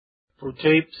For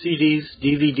tape, CDs,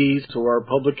 DVDs, to our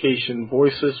publication,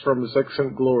 Voices from His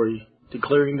Excellent Glory,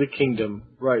 Declaring the Kingdom,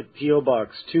 write P.O.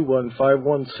 Box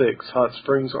 21516, Hot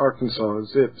Springs, Arkansas,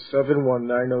 zip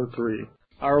 71903.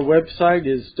 Our website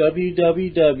is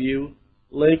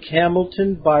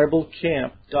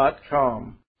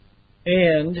www.lakehamiltonbiblecamp.com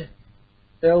and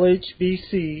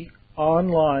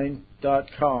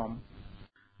lhbconline.com.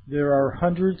 There are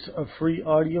hundreds of free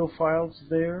audio files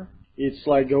there. It's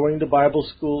like going to Bible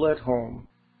school at home.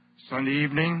 Sunday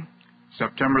evening,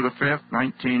 September the 5th,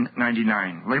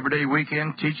 1999. Labor Day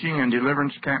weekend teaching and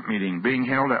deliverance camp meeting being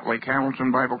held at Lake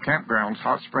Hamilton Bible Campgrounds,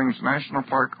 Hot Springs National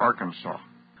Park, Arkansas.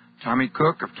 Tommy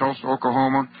Cook of Tulsa,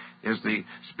 Oklahoma is the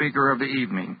speaker of the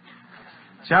evening.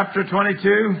 Chapter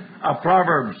 22 of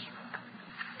Proverbs.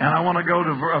 And I want to go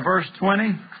to verse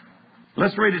 20.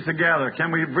 Let's read it together.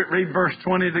 Can we read verse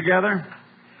 20 together?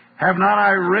 Have not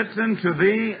I written to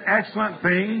thee excellent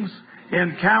things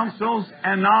in counsels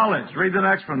and knowledge? Read the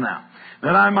next one now.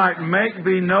 That I might make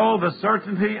thee know the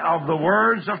certainty of the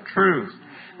words of truth,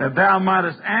 that thou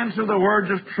mightest answer the words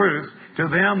of truth to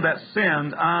them that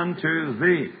send unto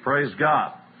thee. Praise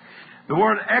God. The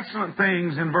word excellent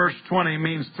things in verse 20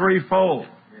 means threefold.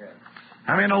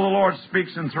 How many know the Lord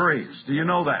speaks in threes? Do you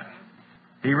know that?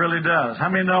 He really does. How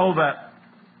many know that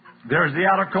there's the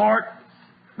outer court,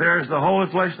 there's the holy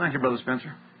place? Thank you, Brother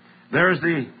Spencer. There's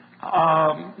the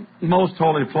most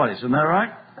holy place. Isn't that right?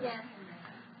 Yes.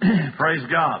 Praise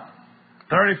God.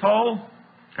 30-fold?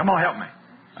 Come on, help me.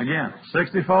 Again.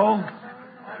 60-fold?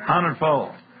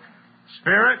 100-fold.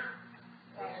 Spirit,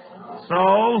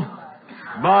 soul,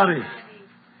 body.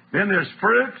 Then there's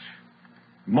fruit,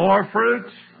 more fruit,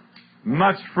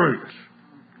 much fruit.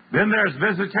 Then there's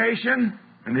visitation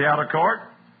in the outer court,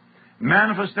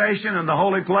 manifestation in the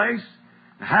holy place,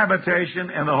 habitation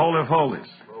in the Holy of Holies.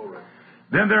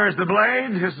 Then there is the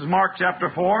blade. This is Mark chapter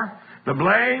 4. The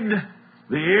blade,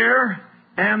 the ear,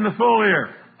 and the full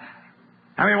ear.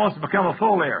 How many wants to become a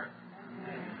full ear?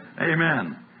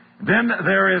 Amen. Then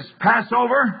there is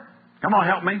Passover. Come on,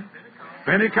 help me.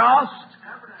 Pentecost,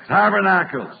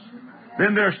 tabernacles.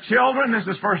 Then there's children. This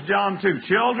is 1 John 2.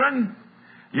 Children,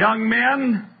 young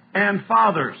men, and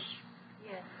fathers.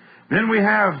 Then we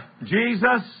have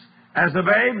Jesus as a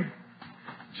babe,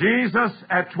 Jesus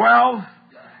at 12,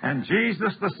 and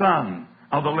Jesus the Son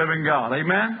of the living God.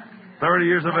 Amen? 30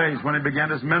 years of age when he began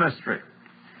his ministry.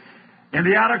 In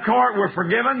the outer court, we're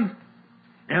forgiven.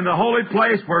 In the holy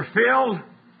place, we're filled.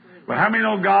 But how many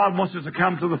know God wants us to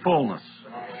come to the fullness?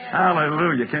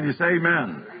 Hallelujah. Can you say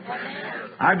amen?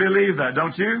 I believe that,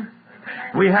 don't you?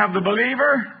 We have the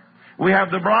believer, we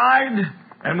have the bride,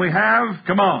 and we have,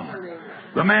 come on,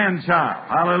 the man-child.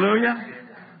 Hallelujah.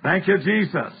 Thank you,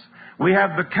 Jesus. We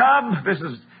have the cub. This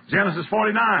is Genesis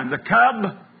 49. The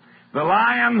cub, the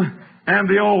lion, and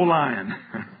the old lion.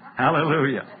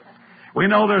 Hallelujah. We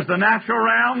know there's the natural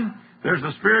realm, there's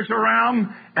the spiritual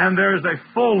realm, and there's a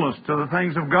fullness to the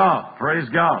things of God. Praise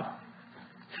God.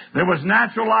 There was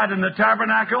natural light in the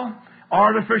tabernacle,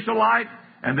 artificial light,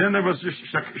 and then there was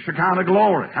Shekinah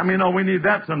glory. How many know we need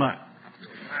that tonight?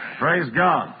 Praise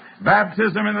God.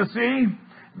 Baptism in the sea,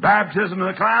 baptism in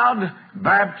the cloud,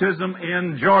 baptism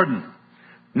in Jordan.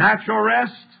 Natural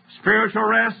rest, spiritual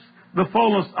rest, the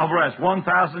fullness of rest.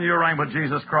 1,000-year reign with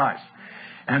Jesus Christ.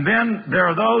 And then there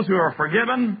are those who are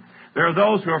forgiven, there are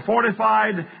those who are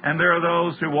fortified, and there are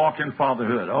those who walk in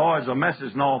fatherhood. Oh, there's a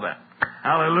message in all that.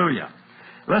 Hallelujah.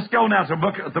 Let's go now to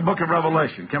the book of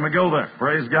Revelation. Can we go there?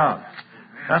 Praise God.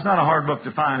 That's not a hard book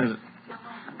to find, is it?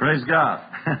 Praise God.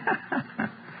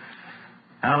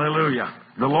 Hallelujah.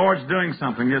 The Lord's doing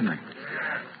something, isn't he?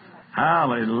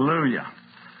 Hallelujah.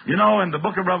 You know, in the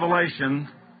book of Revelation,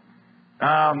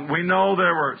 we know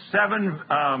there were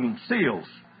 7 seals.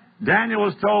 Daniel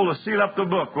was told to seal up the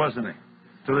book, wasn't he?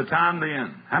 To the time of the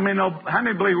end. How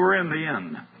many believe we're in the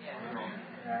end?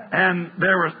 And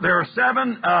there are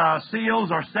 7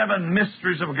 seals or 7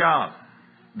 mysteries of God.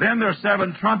 Then there are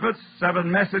 7 trumpets,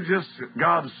 7 messages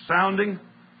God's sounding.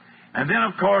 And then,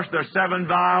 of course, there are 7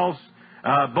 vials,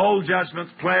 bowl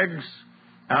judgments, plagues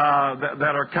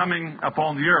that are coming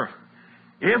upon the earth.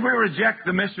 If we reject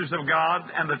the mysteries of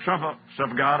God and the trumpets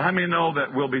of God, how many know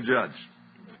that we'll be judged?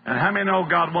 And how many know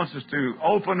God wants us to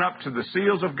open up to the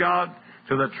seals of God,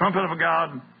 to the trumpet of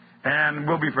God, and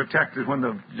we'll be protected when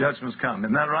the judgments come?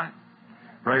 Isn't that right?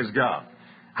 Praise God.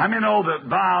 How many know that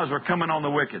vials are coming on the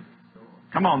wicked?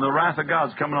 Come on, the wrath of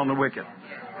God's coming on the wicked.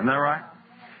 Isn't that right?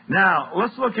 Now,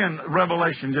 let's look in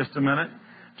Revelation just a minute.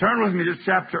 Turn with me to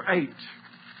chapter 8.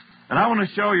 And I want to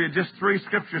show you just 3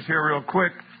 scriptures here real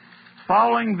quick,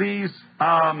 following these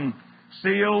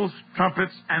seals,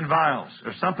 trumpets, and vials.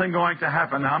 There's something going to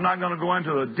happen. Now, I'm not going to go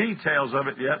into the details of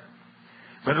it yet,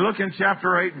 but look in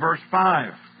chapter 8, verse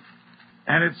 5.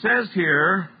 And it says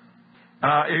here,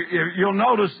 you'll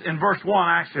notice in verse 1,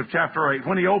 actually, of chapter 8,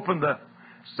 when he opened the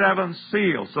seventh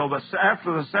seal. So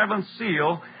after the seventh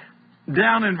seal,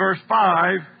 down in verse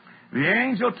 5, the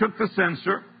angel took the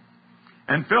censer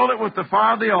and filled it with the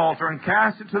fire of the altar and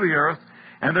cast it to the earth.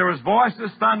 And there was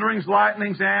voices, thunderings,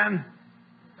 lightnings, and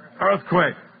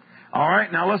earthquake. All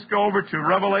right, now let's go over to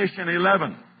Revelation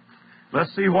 11.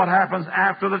 Let's see what happens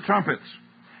after the trumpets.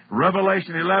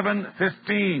 Revelation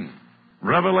 11:15.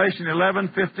 Revelation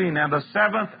 11:15. Now the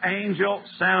seventh angel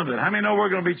sounded. How many know we're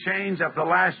going to be changed at the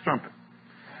last trumpet?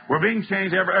 We're being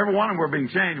changed, every one of them we're being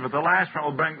changed, but the last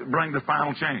trumpet will bring the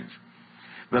final change.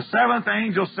 The seventh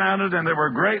angel sounded, and there were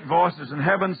great voices in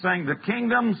heaven saying, the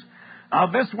kingdoms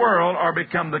of this world are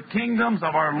become the kingdoms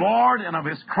of our Lord and of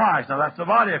His Christ. Now that's the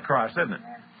body of Christ, isn't it?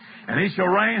 And He shall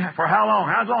reign for how long?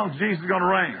 How long is Jesus going to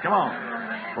reign? Come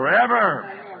on. Forever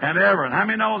and ever. And how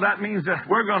many know that means that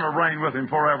we're going to reign with Him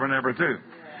forever and ever too?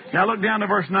 Now look down to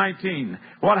verse 19.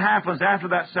 What happens after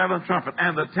that seventh trumpet?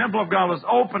 And the temple of God was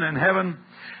open in heaven.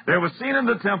 There was seen in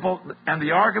the temple and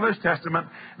the ark of His testament.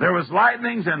 There was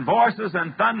lightnings and voices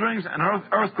and thunderings and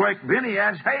earthquake. Then he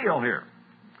adds hail here.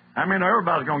 I mean,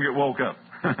 everybody's going to get woke up.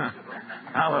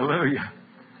 Hallelujah.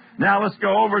 Now let's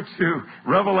go over to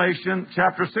Revelation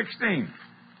chapter 16.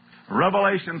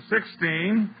 Revelation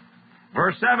 16,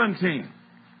 verse 17.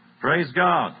 Praise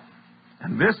God.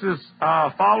 And this is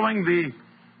following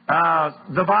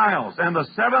the vials. And the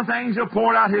seventh angel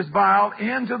poured out his vial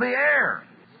into the air.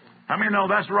 How many know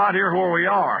that's right here where we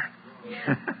are?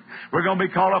 We're going to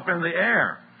be caught up in the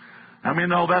air. How many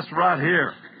know that's right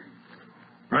here?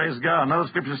 Praise God. Another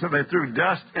scripture said they threw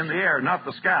dust in the air, not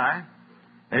the sky.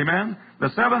 Amen. The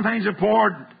seventh angel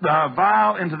poured the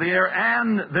vial into the air,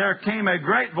 and there came a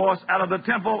great voice out of the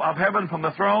temple of heaven from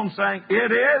the throne saying,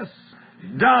 it is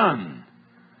done.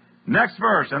 Next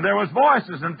verse. And there was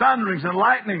voices and thunderings and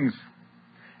lightnings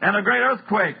and a great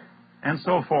earthquake and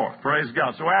so forth. Praise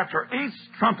God. So after each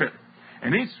trumpet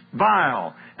and each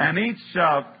vial and each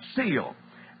seal,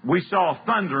 we saw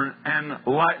thunder and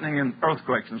lightning and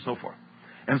earthquakes and so forth.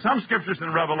 In some scriptures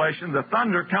in Revelation, the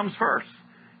thunder comes first,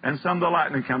 and some the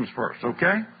lightning comes first,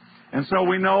 okay? And so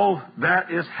we know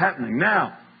that is happening.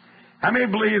 Now, how many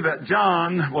believe that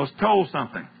John was told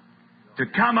something? To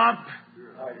come up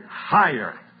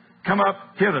higher. Come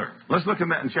up hither. Let's look at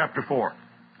that in chapter 4.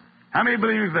 How many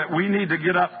believe that we need to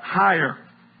get up higher?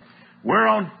 We're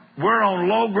on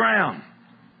low ground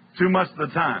too much of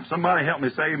the time. Somebody help me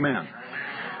say amen.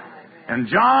 And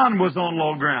John was on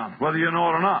low ground, whether you know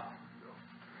it or not.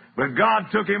 But God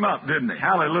took him up, didn't He?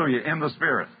 Hallelujah, in the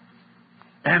Spirit.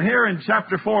 And here in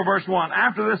chapter 4, verse 1,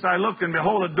 after this I looked, and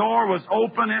behold, a door was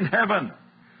open in heaven.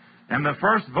 And the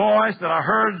first voice that I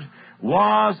heard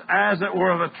was, as it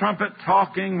were, the trumpet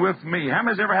talking with me. How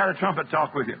many's ever had a trumpet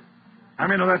talk with you? How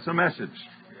many know that's a message?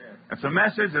 It's a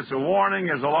message, it's a warning,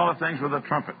 there's a lot of things with a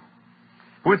trumpet.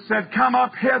 Which said, come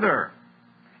up hither,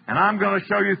 and I'm going to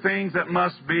show you things that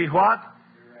must be what?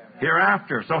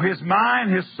 Hereafter. So his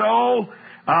mind, his soul,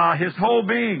 his whole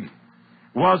being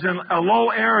was in a low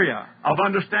area of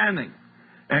understanding.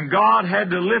 And God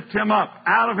had to lift him up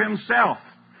out of himself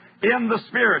in the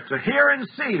Spirit to hear and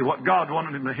see what God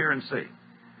wanted him to hear and see.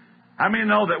 How many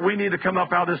know that we need to come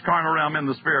up out of this carnal realm in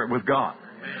the Spirit with God?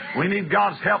 We need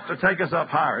God's help to take us up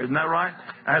higher. Isn't that right?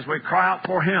 As we cry out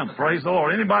for Him. Praise the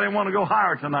Lord. Anybody want to go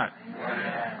higher tonight?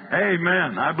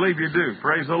 Amen. I believe you do.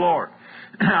 Praise the Lord.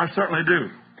 I certainly do.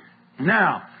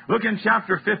 Now, look in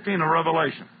chapter 15 of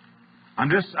Revelation.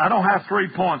 I don't have 3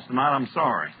 points tonight. I'm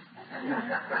sorry.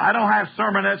 I don't have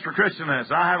sermonettes for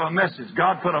Christianettes. I have a message.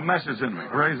 God put a message in me.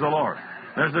 Praise the Lord.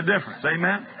 There's a difference.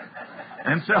 Amen?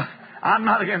 And so, I'm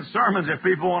not against sermons if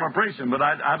people want to preach them, but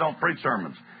I don't preach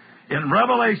sermons. In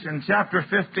Revelation chapter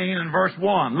 15 and verse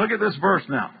 1, look at this verse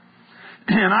now.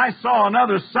 And I saw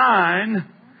another sign.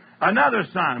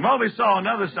 Well, we saw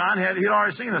another sign. He'd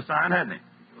already seen a sign, hadn't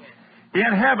he?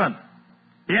 In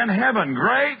heaven,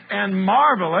 great and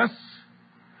marvelous.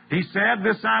 He said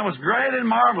this sign was great and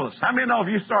marvelous. How many know if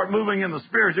you start moving in the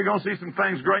Spirit, you're going to see some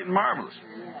things great and marvelous?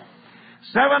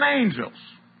 7 angels.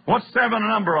 What's 7 a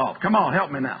number of? Come on,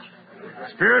 help me now.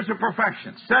 Spirits of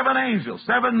perfection. 7 angels,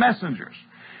 7 messengers,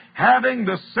 having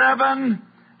the 7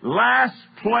 last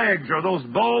plagues, or those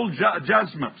bold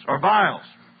judgments, or vials.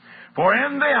 For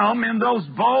in them, in those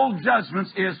bold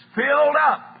judgments, is filled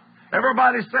up.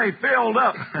 Everybody say, filled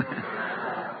up.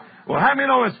 Well, how many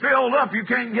know it's filled up? You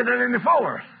can't get it any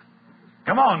fuller.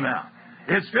 Come on now.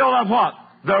 It's filled up what?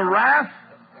 The wrath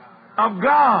of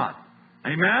God.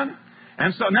 Amen?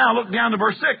 And so now look down to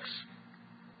verse 6.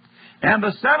 And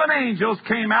the 7 angels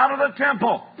came out of the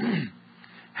temple,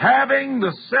 having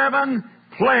the 7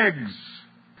 plagues.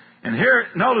 And here,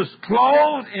 notice,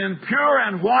 clothed in pure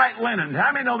and white linen.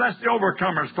 How many know that's the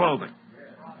overcomer's clothing?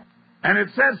 And it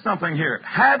says something here.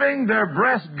 Having their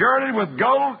breasts girded with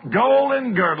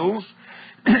golden girdles,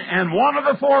 and one of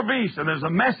the 4 beasts, and there's a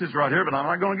message right here, but I'm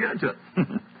not going to get into it.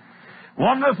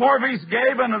 One of the 4 beasts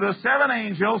gave unto the 7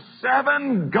 angels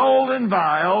 7 golden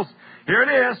vials. Here it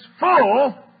is,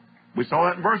 full. We saw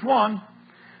that in verse 1.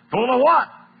 Full of what?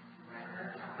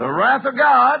 The wrath of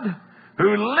God,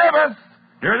 who liveth,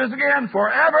 here it is again,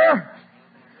 forever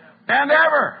and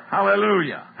ever.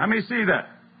 Hallelujah. How many see that?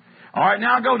 All right,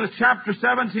 now go to chapter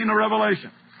 17 of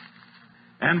Revelation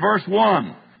and verse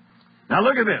 1. Now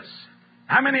look at this.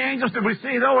 How many angels did we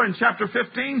see, though, in chapter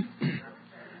 15?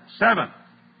 7.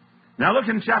 Now look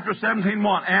in chapter 17,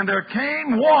 1. And there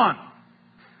came one,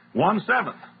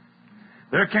 1/7.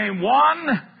 There came one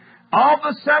of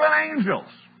the 7 angels,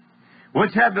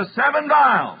 which had the 7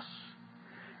 vials,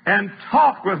 and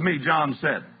talked with me, John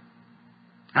said.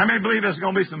 How many believe there's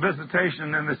going to be some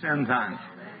visitation in this end time?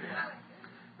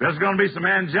 There's going to be some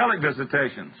angelic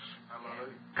visitations.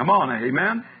 Come on,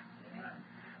 amen?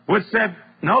 Which said,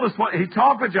 notice what he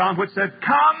talked with John, which said,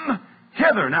 come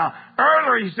hither. Now,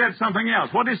 earlier he said something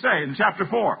else. What did he say in chapter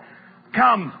 4?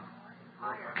 Come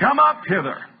up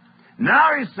hither. Now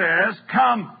he says,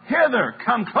 come hither,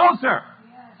 come closer.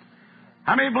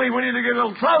 How many believe we need to get a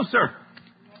little closer?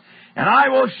 And I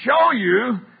will show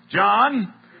you,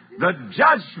 John, the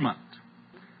judgment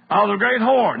of the great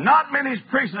whore. Not many's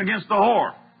preaching against the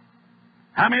whore.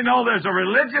 How many know there's a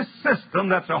religious system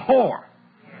that's a whore?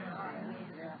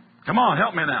 Come on,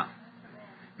 help me now.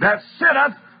 That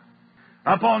sitteth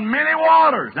upon many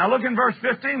waters. Now look in verse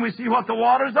 15, we see what the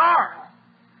waters are.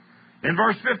 In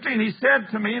verse 15, he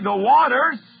said to me, the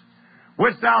waters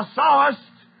which thou sawest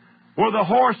where the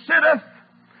whore sitteth,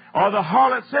 or the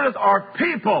harlot sitteth, are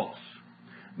peoples,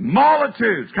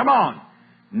 multitudes, come on,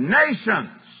 nations,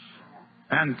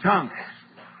 and tongues.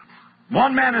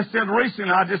 One man has said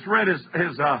recently, I just read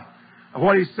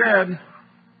what he said.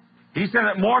 He said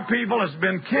that more people has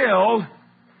been killed,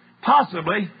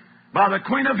 possibly, by the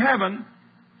Queen of Heaven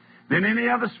than any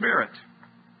other spirit.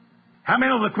 How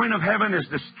many know the Queen of Heaven is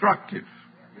destructive?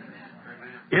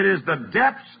 It is the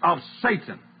depths of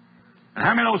Satan. And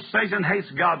how many know Satan hates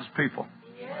God's people?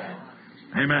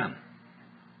 Amen.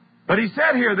 But he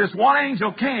said here, this one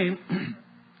angel came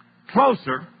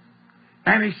closer,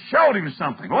 and he showed him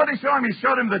something. What did he show him? He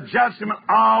showed him the judgment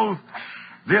of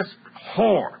this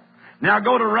whore. Now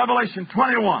go to Revelation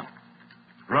 21.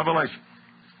 Revelation.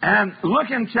 And look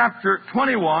in chapter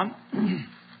 21,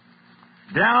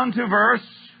 down to verse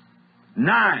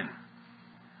 9.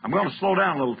 I'm going to slow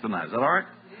down a little tonight. Is that all right?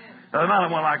 Doesn't matter,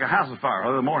 I went like a house of fire the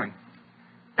other morning.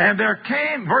 And there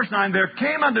came, verse 9, there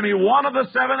came unto me one of the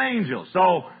 7 angels.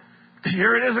 So,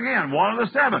 here it is again, one of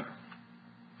the 7.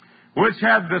 Which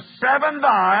had the 7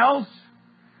 vials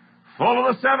full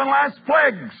of the 7 last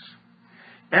plagues.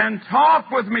 And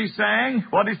talked with me, saying,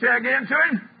 what did he say again to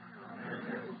him?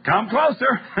 Come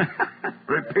closer.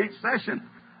 Repeat session.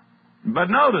 But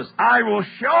notice, I will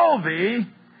show thee,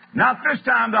 not this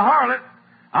time the harlot,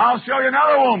 I'll show you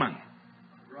another woman.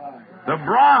 The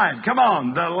bride. Come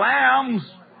on, the Lamb's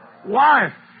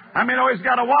wife. How many know he's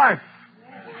got a wife?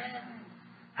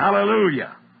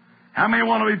 Hallelujah. How many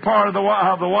want to be part of the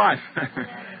wife?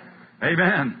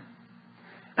 Amen.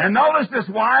 And notice this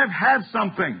wife had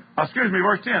something. Excuse me,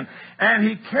 verse 10. And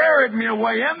he carried me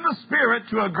away in the Spirit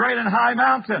to a great and high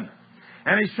mountain.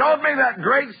 And he showed me that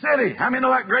great city. How many know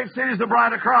that great city is the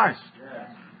bride of Christ? Yes.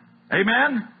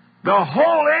 Amen. The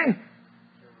holy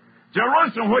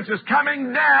Jerusalem, which is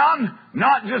coming down,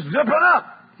 not just zipping up.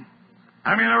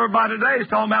 I mean, everybody today is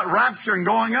talking about rapture and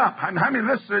going up. I mean,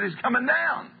 this city's coming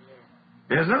down.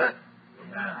 Isn't it?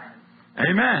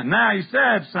 Amen. Now, he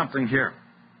said something here.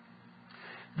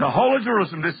 The holy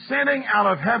Jerusalem descending out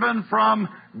of heaven from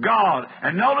God.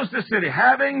 And notice this city,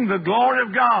 having the glory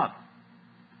of God.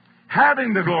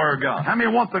 Having the glory of God. How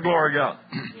many want the glory of God?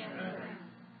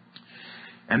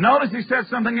 And notice he said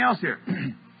something else here.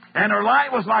 And her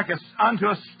light was like unto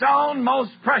a stone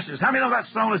most precious. How many know that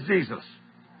stone is Jesus?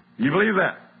 You believe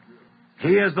that?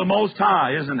 He is the Most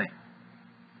High, isn't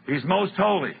he? He's most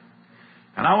holy.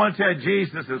 And I want to tell you,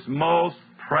 Jesus is most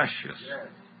precious.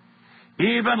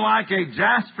 Even like a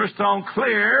jasper stone,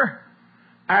 clear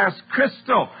as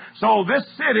crystal. So this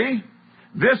city,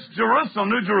 this Jerusalem,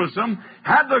 New Jerusalem,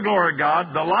 had the glory of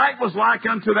God. The light was like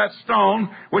unto that stone,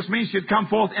 which means she'd come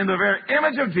forth in the very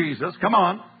image of Jesus. Come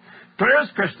on. Clear as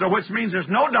crystal, which means there's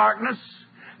no darkness,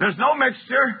 there's no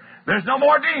mixture, There's no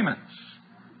more demons.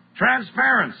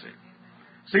 Transparency.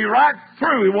 See right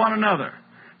through one another.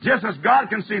 Just as God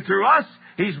can see through us,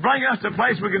 He's bringing us to a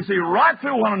place we can see right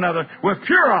through one another with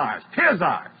pure eyes, His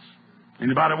eyes.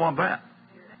 Anybody want that?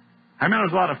 I mean,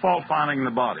 there's a lot of fault finding in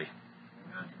the body.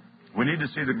 We need to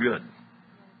see the good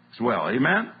as well.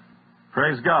 Amen?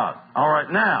 Praise God. All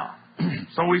right, now,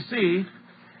 so we see,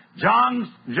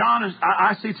 John is,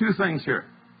 I see two things here.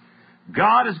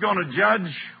 God is going to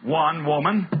judge one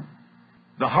woman,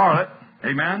 the harlot,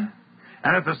 amen?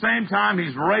 And at the same time,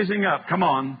 He's raising up, come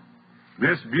on,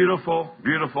 this beautiful,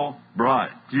 beautiful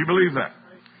bride. Do you believe that?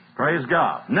 Praise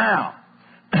God. Now,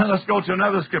 let's go to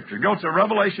another scripture. Go to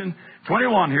Revelation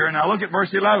 21 here, and now look at verse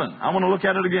 11. I want to look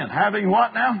at it again. Having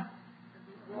what now?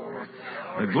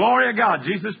 The glory of God.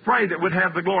 Jesus prayed that we'd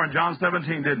have the glory in John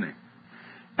 17, didn't He?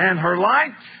 And her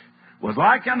light was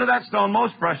like unto that stone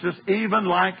most precious, even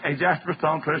like a jasper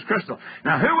stone, clear as crystal.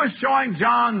 Now, who was showing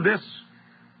John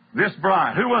this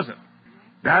bride? Who was it?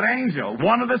 That angel,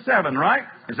 one of the seven, right?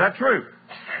 Is that true?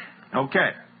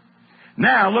 Okay.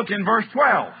 Now, look in verse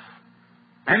 12.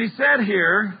 And he said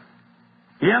here,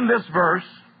 in this verse,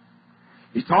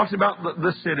 he talks about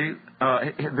the city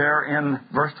there in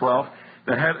verse 12.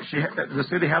 The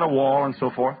city had a wall and so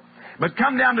forth. But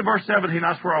come down to verse 17,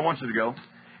 that's where I want you to go.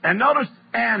 And notice,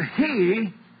 and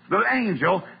he, the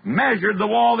angel, measured the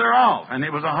wall thereof. And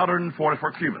it was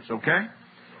 144 cubits, okay?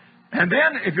 And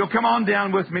then, if you'll come on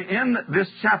down with me in this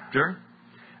chapter,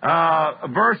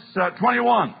 verse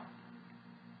 21.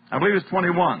 I believe it's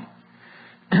 21.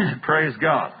 Praise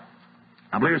God.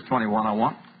 I believe it's 21 I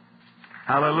want.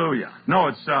 Hallelujah. No,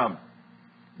 it's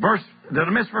did I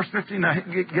miss verse 15?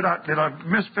 Did I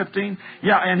miss 15?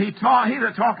 Yeah, and he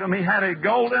that talked to me had a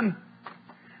golden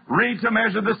reed to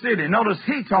measure the city. Notice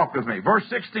he talked with me. Verse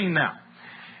 16 now.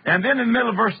 And then in the middle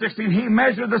of verse 16, he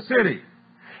measured the city.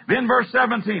 Then verse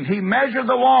 17, he measured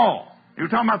the wall. You're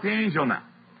talking about the angel now.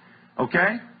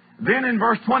 Okay? Then in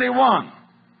verse 21, I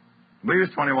believe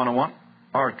it's 21 I want.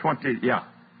 Or 20, yeah.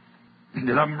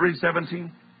 Did I read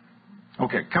 17?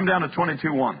 Okay, come down to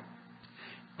 22:1.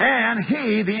 And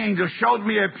he, the angel, showed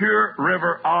me a pure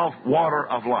river of water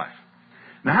of life.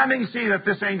 Now, how many see that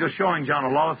this angel is showing John a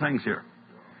lot of things here?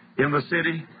 In the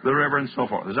city, the river, and so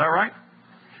forth. Is that right?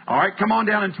 All right, come on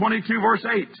down in 22, verse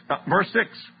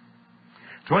 6.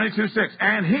 22:6.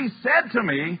 And he said to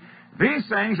me, these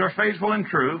things are faithful and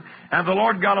true, and the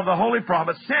Lord God of the holy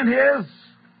prophets sent His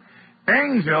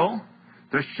angel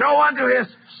to show unto His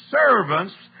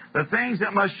servants the things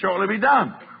that must shortly be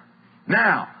done.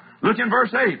 Now, look in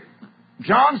verse 8.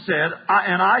 John said,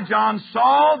 and I, John,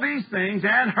 saw these things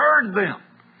and heard them.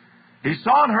 He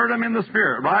saw and heard them in the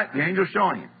Spirit, right? The angel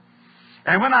showing him.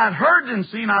 And when I had heard and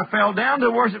seen, I fell down to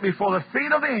worship before the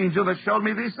feet of the angel that showed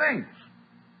me these things.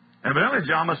 Evidently,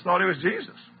 John must have thought he was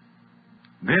Jesus.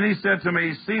 Then he said to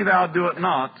me, see thou do it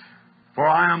not, for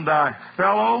I am thy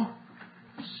fellow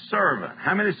servant.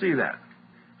 How many see that?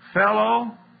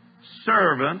 Fellow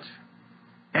servant,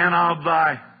 and of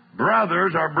thy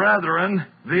brothers or brethren,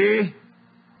 the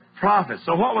prophet.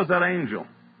 So what was that angel?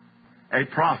 A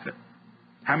prophet.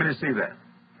 How many see that?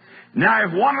 Now,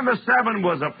 if one of the seven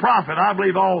was a prophet, I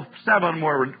believe all seven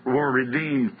were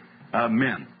redeemed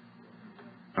men.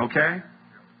 Okay?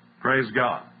 Praise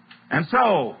God. And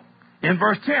so, in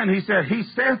verse 10, he said, he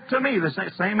said to me, the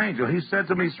same angel, he said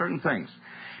to me certain things.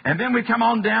 And then we come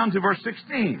on down to verse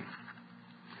 16.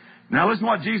 Now listen to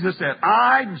what Jesus said.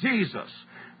 I, Jesus,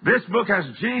 this book has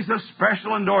Jesus'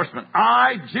 special endorsement.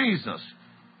 I, Jesus,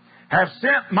 have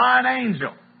sent mine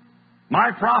angel,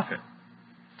 my prophet,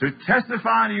 to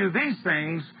testify to you these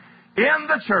things in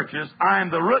the churches. I am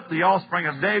the root, the offspring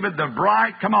of David, the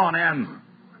bright, come on, and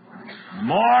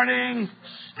morning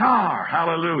star.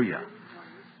 Hallelujah.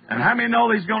 And how many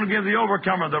know He's going to give the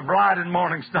overcomer the bright and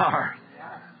morning star?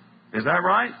 Is that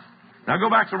right? Now go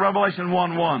back to Revelation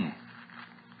 1:1.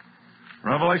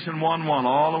 Revelation 1:1,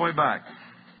 all the way back.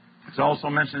 It's also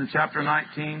mentioned in chapter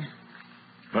 19,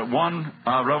 but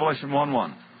Revelation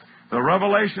 1:1. The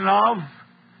revelation of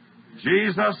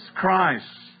Jesus Christ.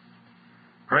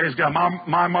 Praise God.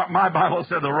 My Bible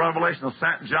said the revelation of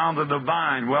St. John the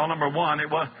Divine. Well, number one,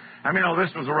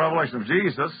 this was a revelation of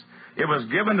Jesus. It was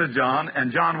given to John,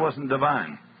 and John wasn't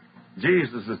divine.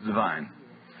 Jesus is divine.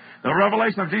 The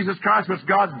revelation of Jesus Christ, which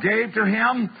God gave to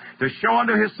Him to show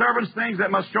unto His servants things that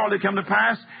must shortly come to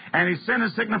pass. And He sent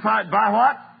and signified by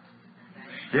what?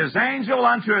 His angel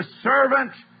unto His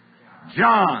servant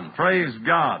John. Praise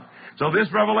God. So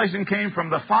this revelation came from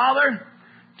the Father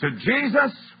to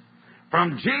Jesus,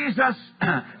 from Jesus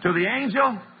to the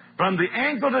angel, from the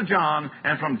angel to John,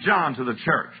 and from John to the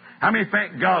church. How many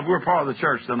thank God we're part of the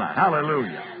church tonight?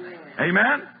 Hallelujah.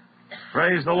 Amen?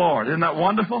 Praise the Lord. Isn't that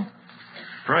wonderful?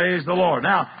 Praise the Lord.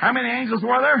 Now, how many angels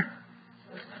were there?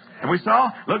 And we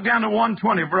saw? Look down to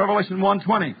 120, Revelation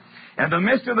 120. And the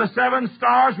midst of the 7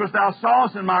 stars which thou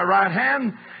sawest in my right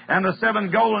hand, and the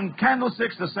 7 golden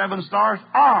candlesticks, the 7 stars,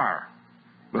 are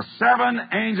the 7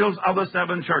 angels of the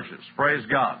 7 churches. Praise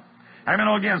God. I mean,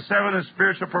 again, 7 is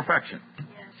spiritual perfection.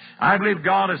 I believe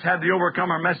God has had the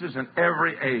overcomer message in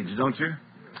every age, don't you?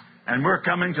 And we're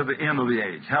coming to the end of the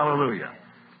age. Hallelujah.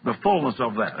 The fullness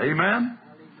of that. Amen?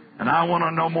 And I want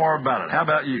to know more about it. How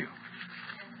about you?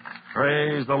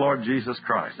 Praise the Lord Jesus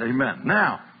Christ. Amen.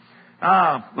 Now,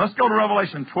 let's go to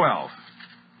Revelation 12.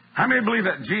 How many believe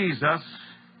that Jesus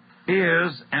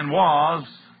is and was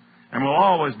and will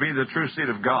always be the true seed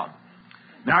of God?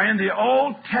 Now, in the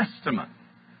Old Testament,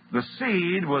 the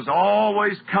seed was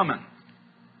always coming.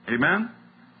 Amen?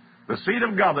 The seed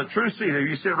of God, the true seed.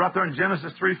 You see it right there in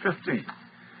Genesis 3:15.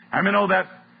 How many know that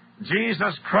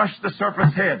Jesus crushed the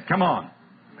serpent's head? Come on.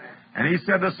 And he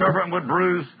said the serpent would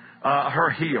bruise her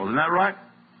heel. Isn't that right?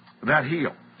 That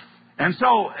heel. And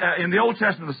so, in the Old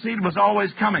Testament, the seed was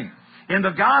always coming. In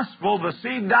the Gospel, the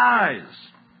seed dies.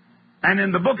 And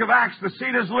in the book of Acts, the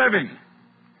seed is living.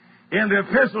 In the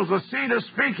epistles, the seed is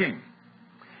speaking.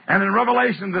 And in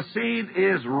Revelation, the seed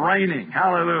is reigning.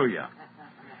 Hallelujah.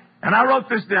 And I wrote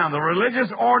this down. The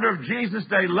religious order of Jesus'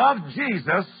 day loved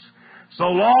Jesus so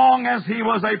long as he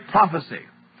was a prophecy.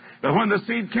 But when the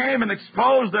seed came and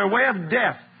exposed their way of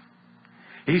death,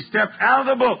 he stepped out of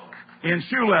the book in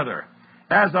shoe leather.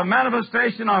 As a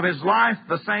manifestation of his life,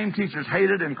 the same teachers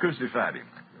hated and crucified him.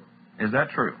 Is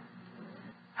that true?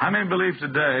 How many believe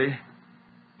today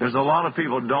there's a lot of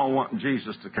people who don't want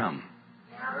Jesus to come?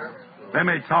 They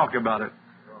may talk about it,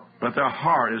 but their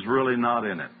heart is really not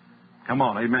in it. Come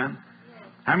on, amen?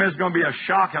 How many is going to be a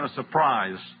shock and a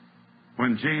surprise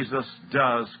when Jesus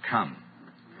does come?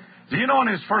 Do you know in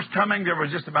his first coming there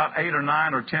was just about 8 or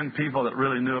 9 or 10 people that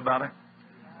really knew about it?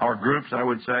 Or groups, I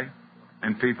would say,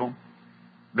 and people.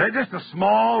 They're just a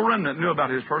small remnant knew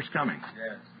about his first coming.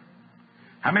 Yes.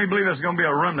 How many believe there's going to be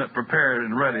a remnant prepared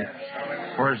and ready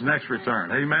for his next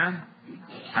return? Amen?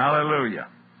 Hallelujah.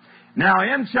 Now,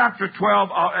 in chapter 12,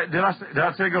 did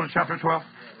I say go to chapter 12?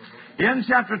 In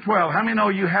chapter 12, how many know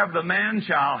you have the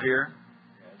man-child here?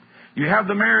 You have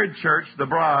the married church, the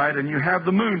bride, and you have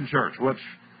the moon church, which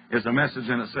is a message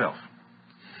in itself.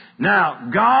 Now,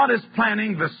 God is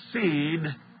planting the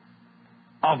seed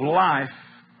of life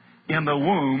in the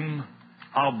womb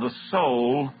of the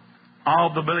soul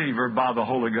of the believer by the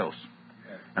Holy Ghost.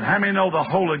 And how many know the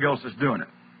Holy Ghost is doing it?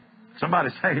 Somebody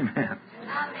say amen.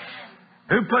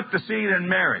 Who put the seed in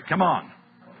Mary? Come on.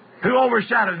 Who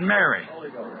overshadowed Mary?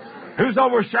 Who's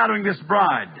overshadowing this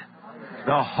bride?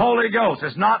 The Holy Ghost.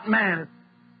 It's not man.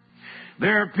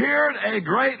 There appeared a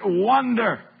great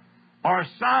wonder or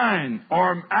sign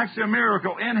or actually a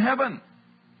miracle in heaven.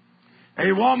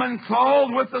 A woman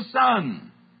clothed with the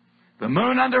sun, the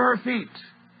moon under her feet,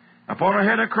 upon her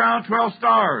head a crown of 12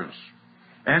 stars.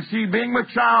 And she, being with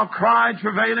child, cried,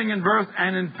 travailing in birth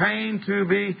and in pain to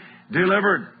be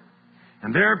delivered.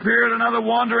 And there appeared another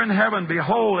wonder in heaven.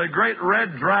 Behold, a great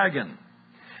red dragon,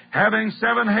 having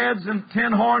 7 heads and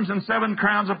 10 horns and 7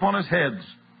 crowns upon his heads.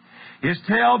 His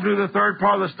tail drew the third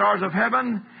part of the stars of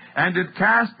heaven, and did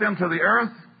cast them to the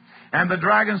earth. And the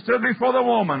dragon stood before the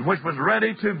woman, which was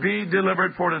ready to be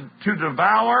delivered to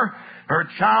devour her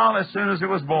child as soon as it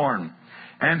was born.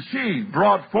 And she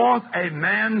brought forth a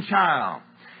man-child,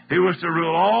 who was to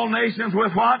rule all nations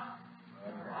with what?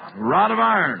 Rod of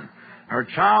iron. Her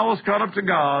child was caught up to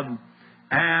God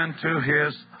and to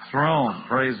his throne.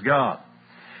 Praise God.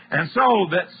 And so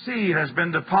that seed has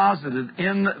been deposited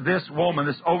in this woman,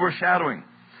 this overshadowing.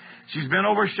 She's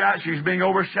being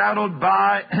overshadowed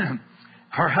by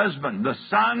her husband, the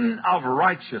Son of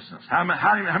Righteousness. How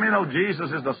many know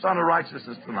Jesus is the Son of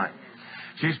Righteousness tonight?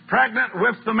 She's pregnant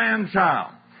with the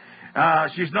man-child.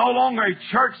 She's no longer a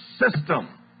church system,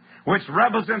 which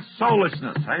represents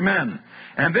soulishness. Amen.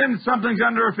 And then something's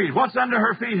under her feet. What's under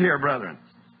her feet here, brethren?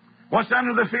 What's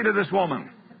under the feet of this woman?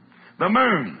 The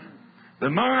moon. The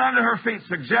moon under her feet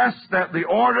suggests that the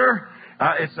order,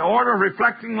 it's the order of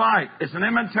reflecting light. It's an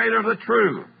imitator of the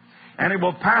true. And it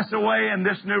will pass away in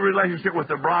this new relationship with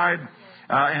the bride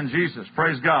and Jesus.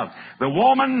 Praise God. The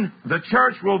woman, the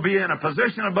church, will be in a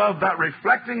position above that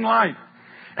reflecting light.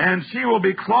 And she will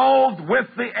be clothed with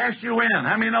the S-U-N.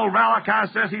 How many know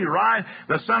Malachi says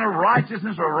the Son of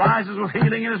Righteousness arises with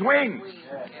healing in his wings?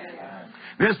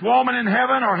 This woman in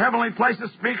heaven or heavenly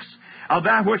places speaks of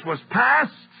that which was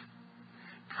past,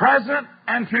 present,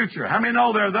 and future. How many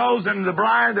know there are those in the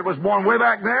bride that was born way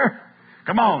back there?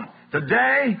 Come on.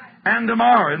 Today and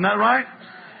tomorrow. Isn't that right?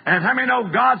 And how many know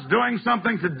God's doing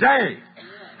something today?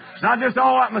 It's not just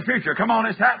all out in the future. Come on,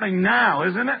 it's happening now,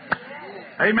 isn't it?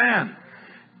 Amen.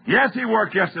 Yes, He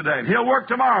worked yesterday, and He'll work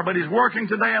tomorrow, but He's working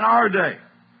today in our day.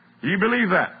 Do you believe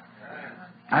that?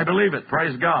 I believe it.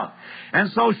 Praise God. And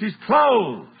so she's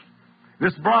clothed,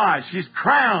 this bride. She's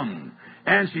crowned,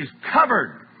 and she's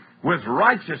covered with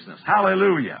righteousness.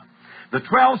 Hallelujah. The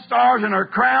 12 stars in her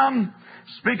crown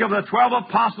speak of the 12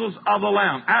 apostles of the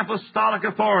Lamb, apostolic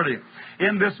authority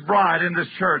in this bride, in this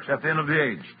church at the end of the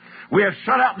age. We have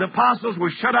shut out the apostles,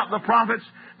 we shut out the prophets,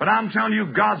 but I'm telling you,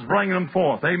 God's bringing them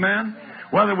forth. Amen?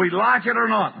 Whether we like it or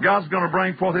not, God's going to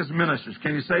bring forth His ministers.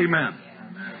 Can you say amen?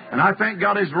 And I thank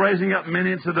God He's raising up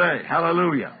many today.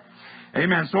 Hallelujah.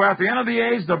 Amen. So at the end of the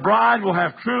age, the bride will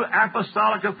have true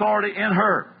apostolic authority in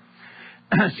her.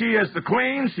 She is the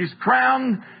queen. She's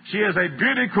crowned. She is a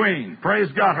beauty queen. Praise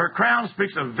God. Her crown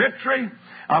speaks of victory,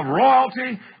 of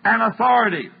royalty, and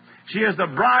authority. She is the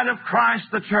bride of Christ,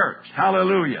 the church.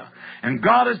 Hallelujah. And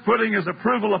God is putting His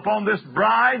approval upon this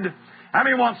bride. How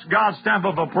many wants God's stamp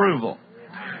of approval?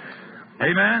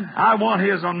 Amen. I want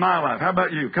His on my life. How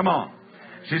about you? Come on.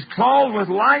 She's clothed with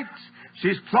light.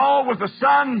 She's clothed with the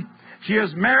sun. She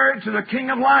is married to the King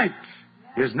of light.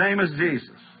 His name is Jesus.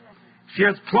 She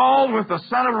is clothed with the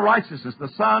sun of righteousness. The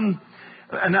sun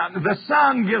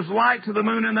gives light to the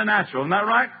moon in the natural. Isn't that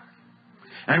right?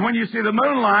 And when you see the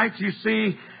moonlight, you're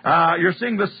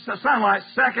seeing the sunlight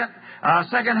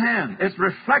second hand. It's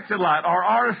reflected light or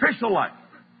artificial light.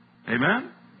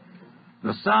 Amen?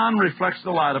 The sun reflects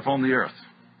the light upon the earth.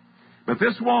 But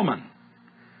this woman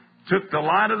took the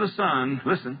light of the sun.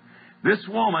 Listen, this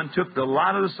woman took the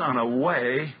light of the sun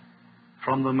away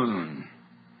from the moon.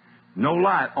 No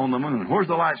light on the moon. Where's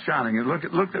the light shining?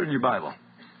 Look there in your Bible.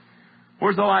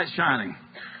 Where's the light shining?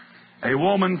 A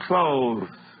woman clothed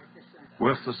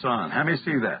with the sun. How many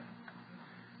see that?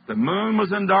 The moon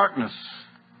was in darkness.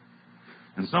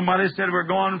 And somebody said we're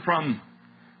going from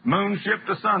moonship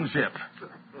to sunship.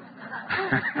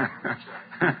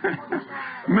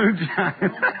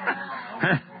 Moonshine.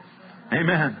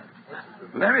 Amen.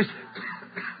 Let me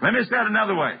say it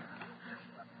another way.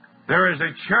 There is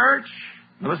a church.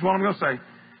 Now, this is what I'm going to say.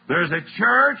 There is a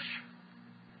church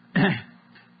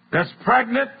that's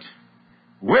pregnant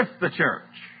with the church,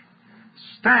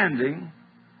 standing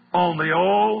on the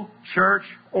old church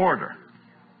order.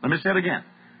 Let me say it again.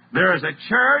 There is a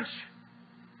church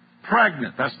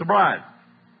pregnant. That's the bride.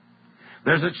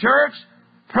 There's a church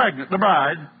pregnant, the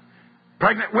bride,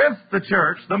 pregnant with the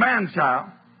church, the man-child,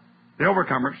 the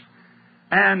overcomers,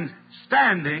 and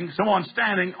someone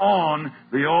standing on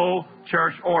the old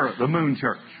church order, the moon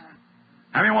church.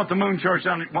 How many want the moon church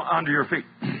under your feet?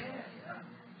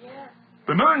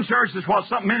 The moon church is what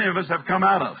many of us have come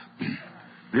out of,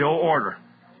 the old order.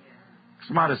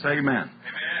 Somebody say amen.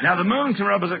 Now, the moon can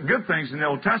represent good things in the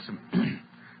Old Testament,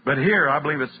 but here I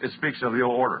believe it speaks of the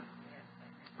old order.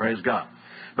 Praise God.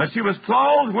 But she was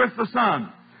clothed with the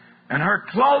sun, and her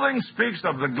clothing speaks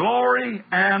of the glory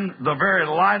and the very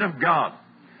light of God.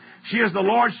 She is the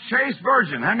Lord's chaste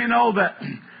virgin. How many know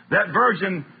that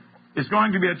virgin is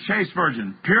going to be a chaste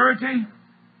virgin? Purity,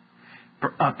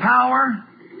 power,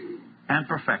 and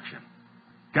perfection.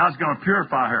 God's going to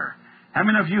purify her. How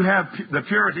many of you have the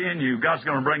purity in you? God's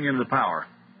going to bring you into the power.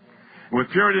 With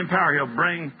purity and power, He'll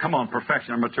bring,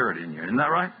 perfection and maturity in you. Isn't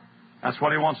that right? That's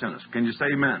what He wants in us. Can you say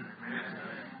amen?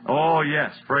 Oh,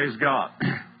 yes. Praise God.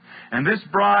 And this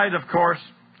bride, of course,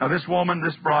 this woman,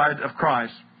 this bride of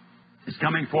Christ, is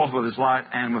coming forth with His light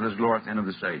and with His glory at the end of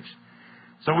this age.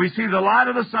 So we see the light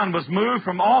of the sun was moved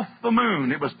from off the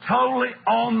moon. It was totally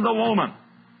on the woman.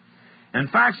 In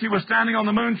fact, she was standing on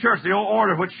the moon church, the old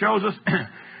order, which shows us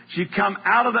she'd come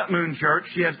out of that moon church.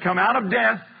 She had come out of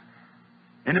death.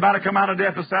 Anybody come out of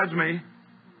death besides me?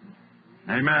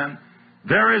 Amen.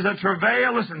 There is a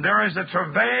travail, listen, there is a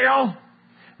travail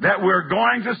that we're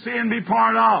going to see and be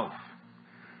part of.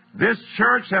 This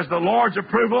church has the Lord's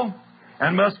approval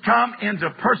and must come into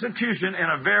persecution in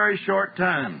a very short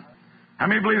time. How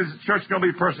many believe this church is going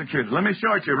to be persecuted? Let me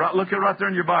show it to you. Look at it right there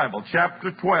in your Bible,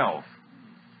 chapter 12.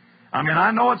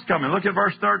 I know it's coming. Look at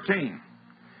verse 13.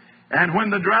 And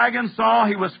when the dragon saw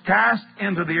he was cast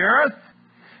into the earth,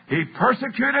 he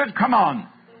persecuted,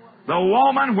 the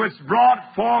woman which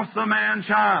brought forth the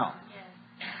man-child.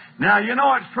 Now,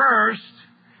 at first,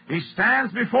 he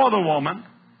stands before the woman,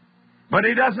 but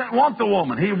he doesn't want the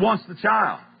woman. He wants the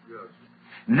child.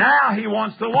 Now he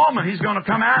wants the woman. He's going to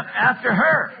come out after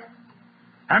her.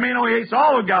 How many know he hates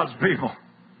all of God's people?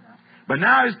 But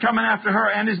now he's coming after her,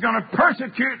 and he's going to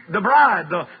persecute the bride,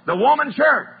 the woman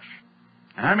church.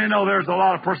 How many know there's a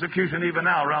lot of persecution even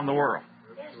now around the world?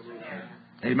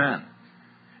 Amen.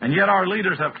 And yet our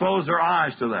leaders have closed their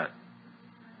eyes to that.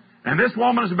 And this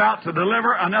woman is about to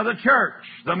deliver another church,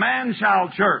 the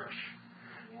man-child church.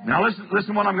 Now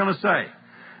listen what I'm going to say.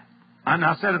 And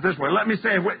I said it this way. Let me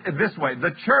say it this way.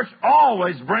 The church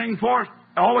always brings forth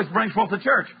the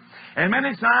church. And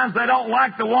many times they don't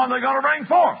like the one they're going to bring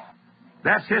forth.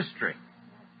 That's history.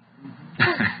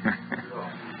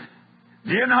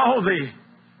 Do you know the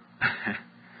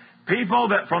people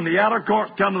that from the outer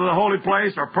court come to the holy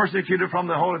place are persecuted from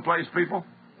the holy place people?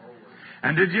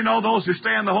 And did you know those who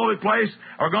stay in the holy place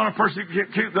are going to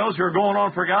persecute those who are going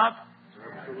on for God?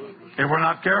 If we're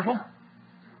not careful?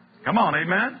 Come on,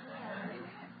 amen?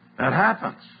 That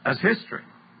happens. That's history.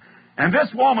 And this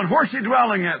woman, where's she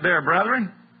dwelling at there,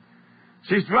 brethren?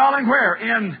 She's dwelling where?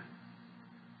 In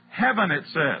heaven, it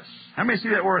says. How many see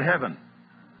that word heaven?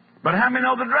 But how many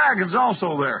know the dragon's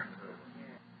also there?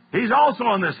 He's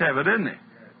also in this heaven, isn't he?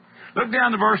 Look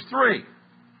down to verse 3.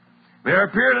 There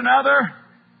appeared another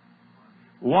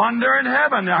wonder in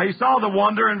heaven. Now, he saw the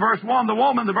wonder in verse 1, the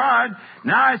woman, the bride.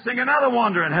 Now I sing another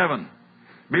wonder in heaven.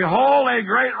 Behold, a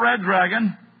great red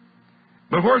dragon.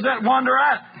 But where's that wonder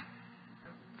at?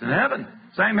 It's in heaven.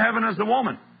 Same heaven as the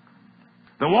woman.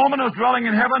 The woman was dwelling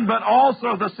in heaven, but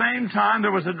also at the same time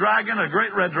there was a dragon, a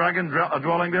great red dragon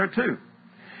dwelling there too.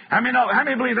 How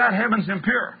many believe that heaven's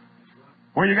impure?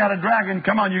 Where you got a dragon,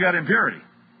 come on, you got impurity.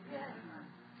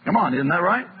 Come on, isn't that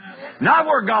right? Not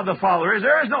where God the Father is.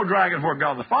 There is no dragon where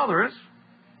God the Father is.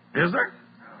 Is there?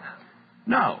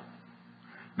 No.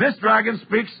 This dragon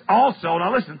speaks also,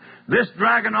 now listen, this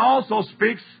dragon also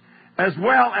speaks as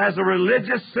well as a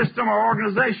religious system or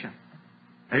organization.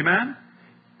 Amen?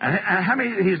 And how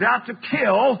many, he's out to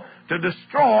kill, to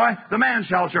destroy the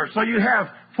man-child church. So you have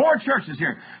 4 churches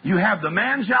here. You have the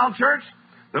man-child church,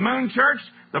 the moon church,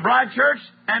 the bride church,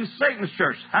 and Satan's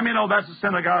church. How many know that's the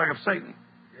synagogue of Satan?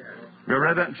 You ever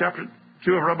read that in chapter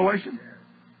 2 of Revelation?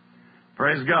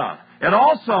 Praise God. It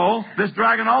also, this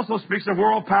dragon also speaks of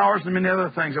world powers and many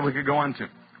other things that we could go into.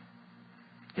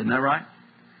 Isn't that right?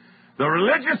 The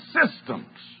religious systems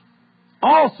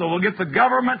also will get the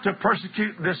government to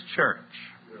persecute this church.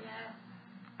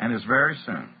 And it's very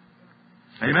soon.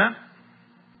 Amen?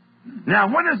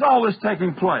 Now, when is all this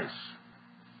taking place?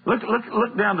 Look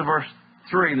down to verse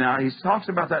 3 now. He talks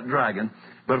about that dragon.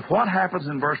 But what happens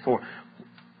in verse 4?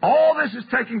 All this is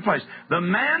taking place. The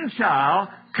man-child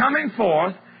coming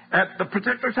forth at the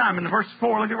particular time. In verse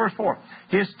 4, look at verse 4.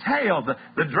 His tail,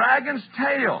 the dragon's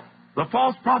tail, the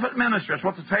false prophet ministry, that's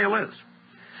what the tail is.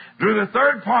 Drew the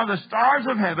third part of the stars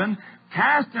of heaven,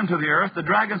 cast into the earth. The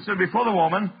dragon stood before the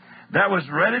woman that was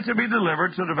ready to be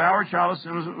delivered to devour a child as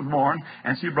soon as it was born,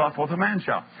 and she brought forth a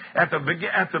man-child. At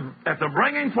the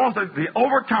bringing forth of the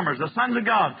overcomers, the sons of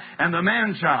God, and the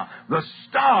man-child, the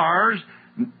stars,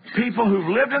 people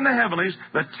who lived in the heavenlies,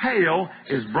 the tail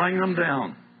is bringing them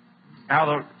down out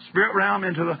of the spirit realm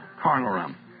into the carnal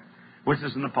realm, which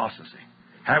is an apostasy.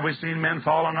 Have we seen men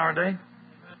fall in our day?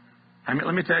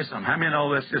 Let me tell you something. How many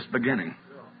know that's just beginning?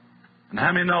 And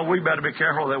how many know we better be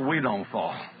careful that we don't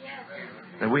fall?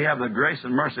 That we have the grace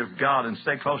and mercy of God and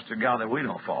stay close to God that we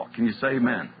don't fall. Can you say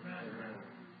amen?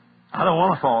 I don't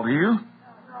want to fall. Do you?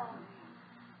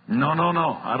 No.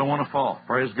 I don't want to fall.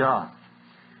 Praise God.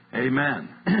 Amen.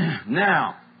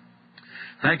 Now,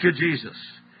 thank you, Jesus.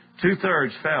 2/3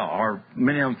 fell, or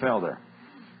many of them fell there.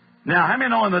 Now, how many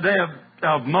know in the day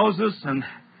of Moses and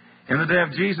in the day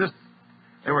of Jesus,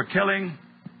 they were killing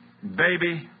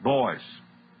baby boys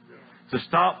to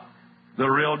stop the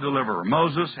real deliverer,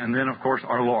 Moses, and then, of course,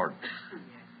 our Lord.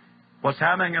 What's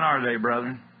happening in our day,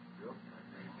 brethren?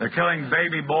 They're killing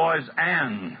baby boys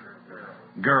and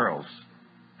girls.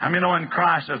 How many know in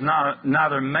Christ there's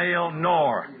neither male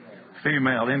nor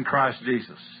female in Christ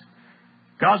Jesus?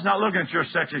 God's not looking at your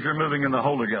sex if you're moving in the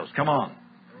Holy Ghost. Come on.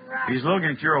 He's looking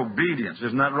at your obedience.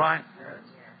 Isn't that right?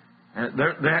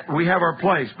 We have our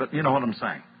place, but you know what I'm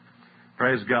saying.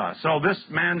 Praise God. So this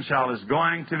man-child is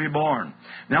going to be born.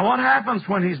 Now what happens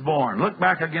when he's born? Look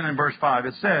back again in verse 5.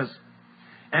 It says,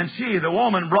 and she, the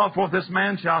woman, brought forth this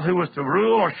man-child who was to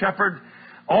rule or shepherd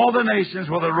all the nations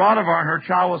with a rod of iron. Her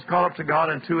child was caught up to God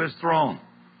and to his throne.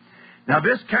 Now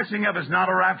this catching up is not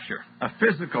a rapture, a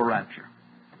physical rapture.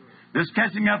 This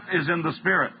catching up is in the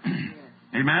spirit.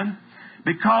 Amen?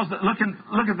 Because,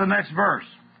 look at the next verse.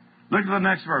 Look at the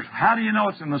next verse. How do you know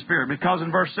it's in the spirit? Because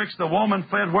in verse 6, the woman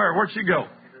fled where? Where'd she go?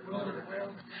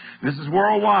 This is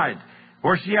worldwide.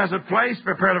 Where she has a place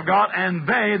prepared of God, and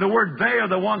they, the word they are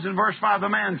the ones in verse 5, the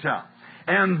man-child.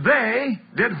 And they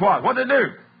did what? What did they do?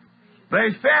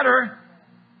 They fed her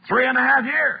 3.5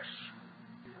 years.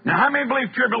 Now, how many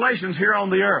believe tribulation's here on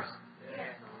the earth?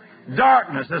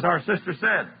 Darkness, as our sister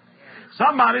said.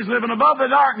 Somebody's living above the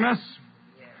darkness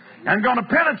and going to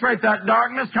penetrate that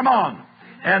darkness, come on,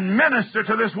 and minister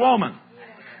to this woman.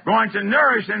 Going to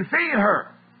nourish and feed her.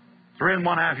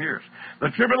 3.5 years. The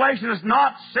tribulation is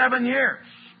not 7 years.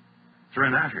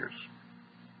 3.5 years.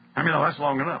 I mean, that's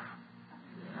long enough.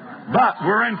 But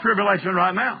we're in tribulation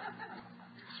right now.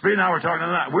 Speed and I were talking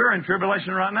tonight. We're in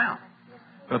tribulation right now.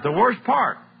 But the worst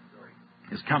part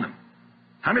is coming.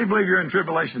 How many believe you're in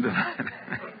tribulation tonight?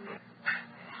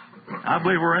 I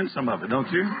believe we're in some of it, don't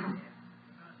you?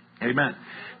 Amen.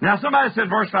 Now somebody said,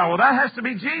 verse 5, well, that has to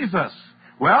be Jesus.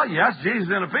 Well, yes, Jesus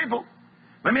in the people.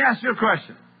 Let me ask you a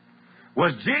question.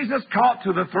 Was Jesus caught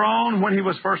to the throne when he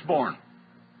was first born?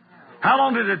 How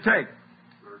long did it take?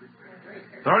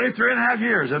 33.5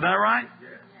 years, isn't that right?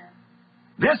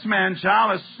 This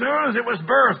man-child, as soon as it was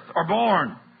birthed or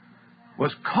born,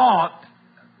 was caught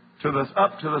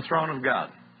up to the throne of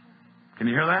God. Can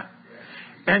you hear that?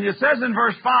 And it says in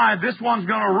verse 5, this one's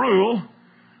going to rule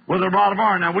with a rod of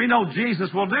iron. Now, we know Jesus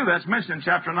will do that. It's mentioned in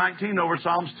chapter 19 over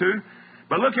Psalms 2.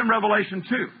 But look in Revelation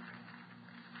 2.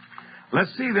 Let's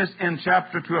see this in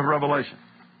chapter 2 of Revelation.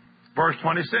 Verse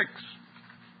 26.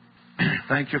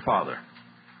 Thank you, Father.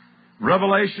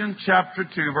 Revelation chapter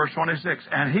 2, verse 26.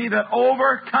 And he that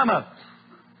overcometh.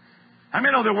 How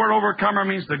many know the word overcomer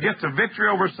means to get to victory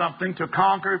over something, to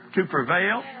conquer, to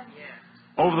prevail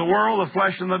over the world, the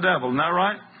flesh, and the devil. Isn't that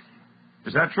right?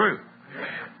 Is that true?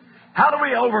 How do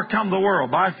we overcome the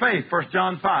world? By faith, 1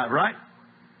 John 5, right?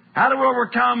 How do we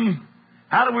overcome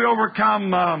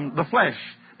the flesh?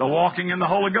 The walking in the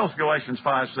Holy Ghost, Galatians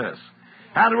 5 says.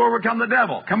 How do we overcome the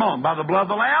devil? Come on, by the blood of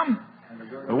the Lamb,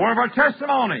 the word of our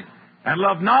testimony, and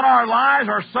love not our lives,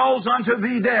 our souls unto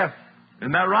the death.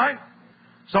 Isn't that right?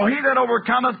 So he that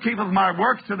overcometh keepeth my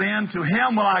works to the end. To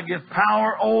him will I give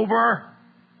power over,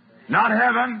 not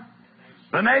heaven,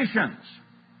 the nations.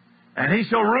 And he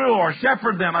shall rule or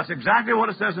shepherd them. That's exactly what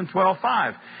it says in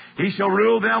 12:5. He shall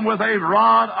rule them with a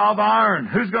rod of iron.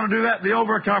 Who's going to do that? The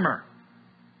overcomer.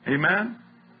 Amen?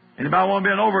 Anybody want to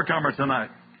be an overcomer tonight?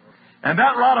 And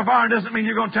that rod of iron doesn't mean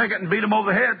you're going to take it and beat them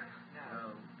over the head.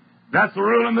 That's the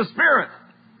rule in the Spirit,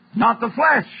 not the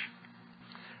flesh.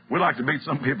 We'd like to beat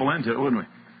some people into it, wouldn't we?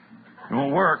 It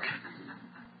won't work.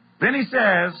 Then he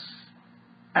says,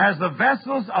 as the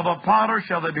vessels of a potter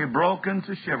shall they be broken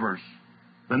to shivers,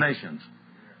 the nations,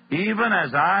 even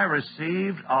as I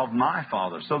received of my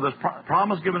Father. So the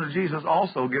promise given to Jesus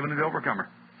also given to the overcomer.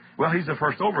 Well, he's the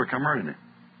first overcomer, isn't he?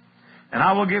 And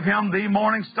I will give him the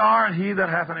morning star, and he that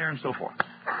hath an ear, and so forth.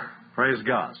 Praise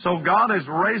God. So God is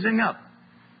raising up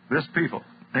this people.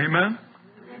 Amen?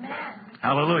 Amen.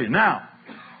 Hallelujah. Now,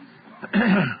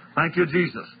 thank you,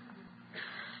 Jesus.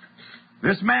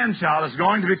 This man-child is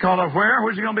going to be caught up where?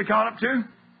 Where's he going to be caught up to?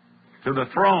 To the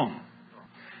throne.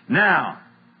 Now,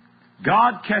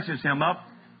 God catches him up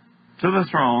to the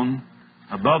throne,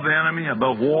 above the enemy,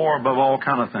 above war, above all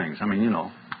kind of things. I mean, you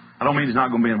know, I don't mean he's not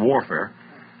going to be in warfare.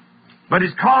 But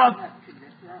he's caught up.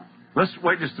 Let's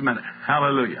wait just a minute.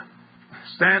 Hallelujah.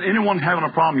 Stand. Anyone having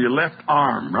a problem, your left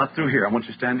arm right through here. I want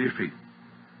you to stand to your feet.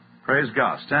 Praise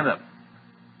God. Stand up.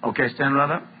 Okay, stand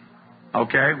right up.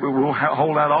 Okay, we'll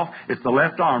hold that off. It's the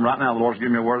left arm right now. The Lord's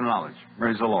giving me a word of knowledge.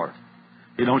 Praise the Lord.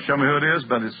 He don't show me who it is,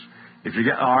 but it's if you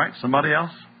get all right. Somebody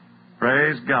else.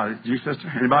 Praise God. You sister.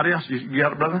 Anybody else? You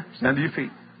got it, brother? Stand to your feet.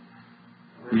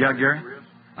 You got it, Gary?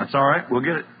 That's all right. We'll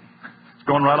get it. It's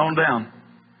going right on down.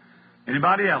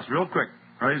 Anybody else? Real quick.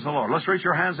 Praise the Lord. Let's reach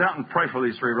our hands out and pray for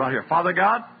these three right here. Father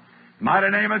God, mighty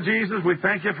name of Jesus, we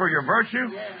thank you for your virtue,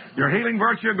 your healing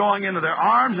virtue going into their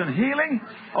arms and healing.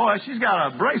 Oh, she's got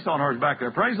a brace on hers back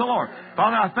there. Praise the Lord.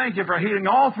 Father, I thank you for healing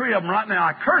all three of them right now.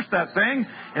 I curse that thing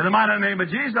in the mighty name of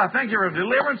Jesus. I thank you for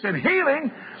deliverance and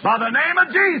healing by the name of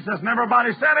Jesus. And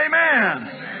everybody said amen.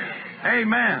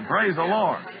 Amen. Amen. Praise the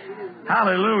Lord.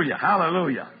 Hallelujah.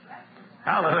 Hallelujah.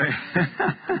 Hallelujah.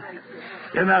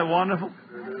 Isn't that wonderful?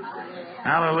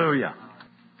 Hallelujah.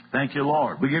 Thank you,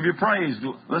 Lord. We give you praise.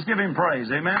 Let's give him praise.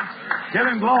 Amen. Give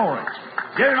him glory.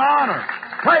 Give him honor.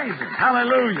 Praise him.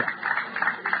 Hallelujah.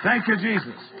 Thank you,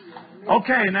 Jesus.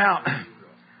 Okay, now,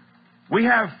 we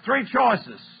have three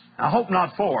choices. I hope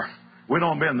not four. We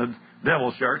don't be in the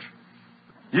devil's church.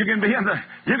 You can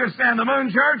stay in the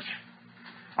moon church,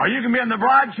 or you can be in the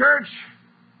bride church,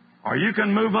 or you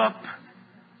can move up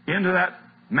into that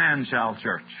man-child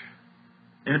church.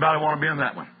 Anybody want to be in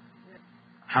that one?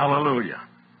 Hallelujah.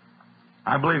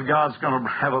 I believe God's going to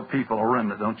have a people, a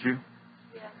remnant, don't you?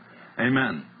 Yeah.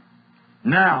 Amen.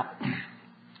 Now,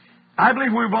 I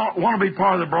believe we want to be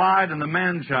part of the bride and the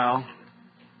man-child,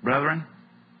 brethren.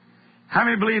 How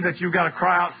many believe that you've got to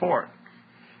cry out for it?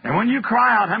 And when you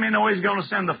cry out, how many know He's going to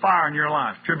send the fire in your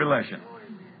life? Tribulation.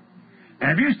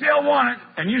 And if you still want it,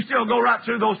 and you still go right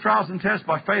through those trials and tests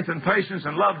by faith and patience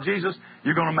and love Jesus,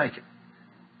 you're going to make it.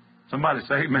 Somebody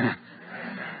say amen.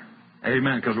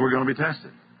 Amen, because we're going to be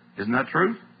tested. Isn't that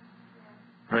true?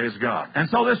 Praise God. And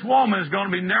so this woman is going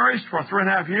to be nourished for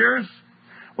 3.5 years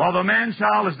while the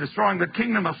man-child is destroying the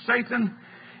kingdom of Satan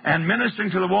and ministering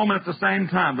to the woman at the same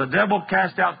time. The devil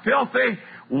cast out filthy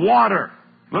water.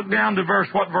 Look down to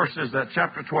what verse is that?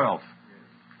 Chapter 12.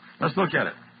 Let's look at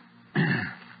it.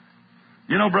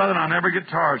 You know, brethren, I never get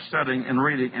tired studying and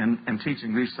reading and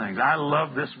teaching these things. I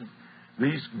love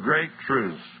these great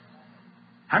truths.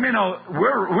 How many know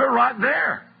we're right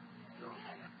there?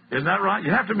 Isn't that right?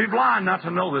 You have to be blind not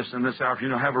to know this in this hour if you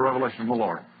don't have a revelation from the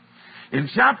Lord. In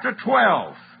chapter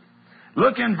 12,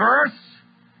 look in verse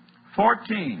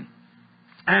 14.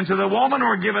 And to the woman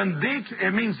were given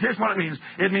here's what it means.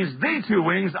 It means the 2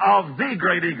 wings of the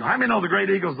great eagle. How many know the great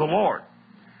eagle is the Lord?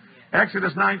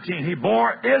 Exodus 19, he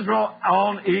bore Israel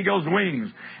on eagle's wings.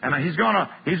 And he's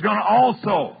gonna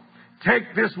also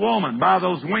take this woman by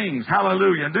those wings,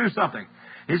 hallelujah, and do something.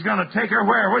 He's going to take her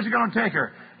where? Where's he going to take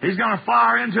her? He's going to fly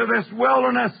her into this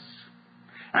wilderness.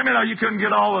 I mean, you couldn't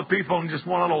get all the people in just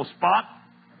one little spot.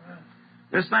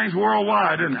 This thing's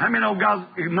worldwide, isn't it? I mean, God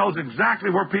knows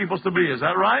exactly where people's to be. Is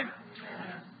that right?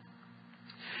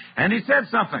 And he said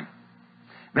something.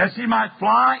 That she might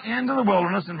fly into the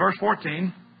wilderness, in verse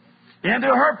 14, into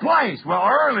her place. Well,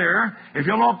 earlier, if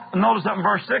you'll notice up in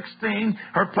verse 16,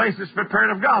 her place is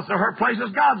prepared of God. So her place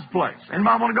is God's place.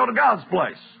 Anybody want to go to God's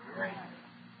place?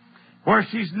 Where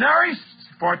she's nourished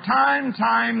for a time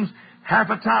times half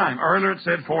a time. Earlier it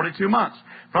said 42 months.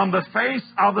 From the face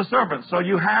of the serpent. So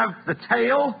you have the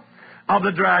tail of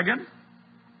the dragon.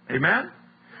 Amen?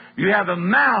 You have the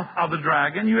mouth of the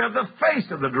dragon. You have the face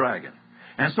of the dragon.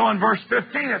 And so in verse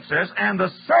 15 it says, and the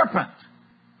serpent,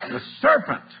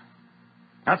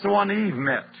 that's the one Eve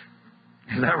met.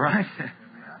 Is that right?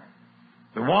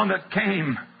 The one that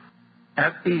came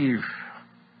at Eve.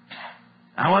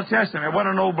 I want to tell you, it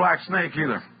wasn't an old black snake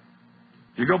either.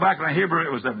 If you go back in the Hebrew,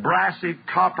 it was a brassy,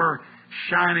 copper,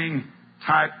 shining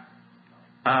type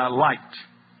light.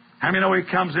 How many know he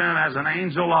comes in as an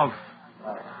angel of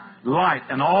light?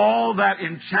 And all that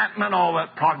enchantment, all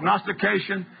that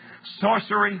prognostication,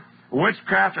 sorcery,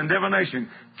 witchcraft, and divination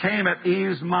came at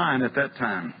Eve's mind at that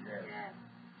time.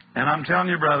 And I'm telling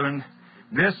you, brethren,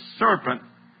 this serpent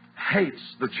hates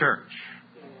the church.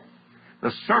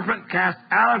 The serpent cast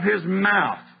out of his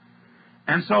mouth.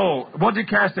 And so, what did he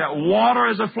cast out? Water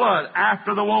as a flood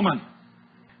after the woman.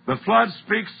 The flood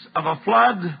speaks of a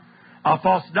flood of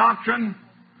false doctrine,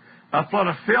 a flood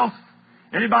of filth.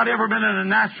 Anybody ever been in a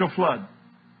natural flood?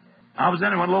 I was in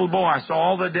it when a little boy. I saw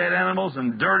all the dead animals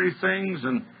and dirty things,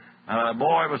 and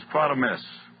boy, it was quite a mess.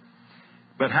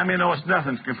 But how many know it's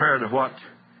nothing compared to what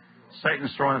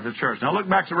Satan's throwing at the church? Now look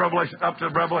back to Revelation, up to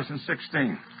Revelation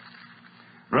 16.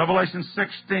 Revelation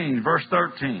 16, verse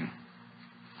 13.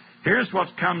 Here's what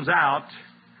comes out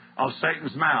of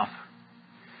Satan's mouth.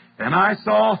 And I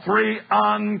saw 3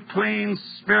 unclean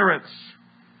spirits,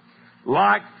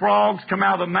 like frogs, come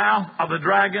out of the mouth of the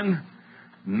dragon,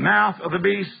 mouth of the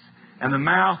beast, and the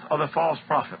mouth of the false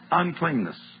prophet.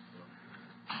 Uncleanness.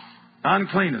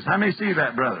 Uncleanness. How many see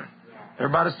that, brethren?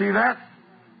 Everybody see that?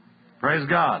 Praise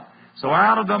God. So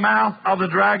out of the mouth of the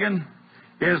dragon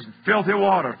is filthy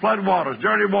water, flood waters,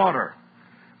 dirty water,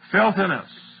 filthiness,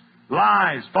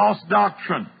 lies, false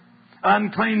doctrine,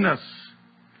 uncleanness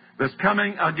that's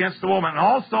coming against the woman. And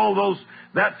also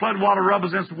that flood water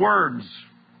represents words.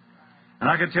 And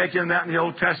I can take you in that in the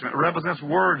Old Testament. It represents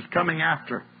words coming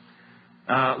after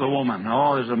the woman.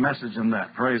 Oh, there's a message in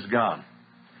that. Praise God.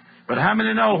 But how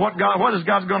many know what is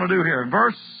God going to do here?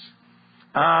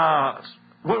 I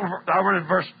read in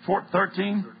verse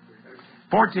 13.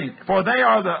 14. For they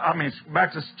are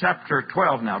back to chapter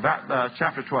 12 now.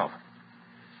 Chapter 12.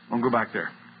 I'll go back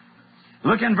there.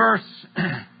 Look in verse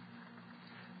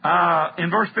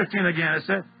 15 again. It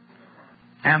said,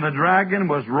 and the dragon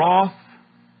was wroth.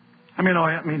 How many know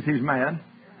that means he's mad?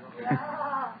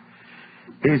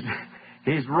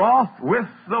 He's wroth with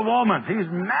the woman. He's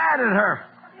mad at her.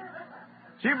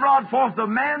 She brought forth the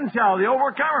man-child, the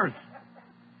overcomers.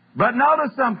 But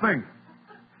notice something.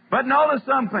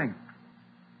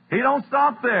 He don't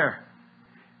stop there.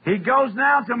 He goes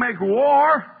now to make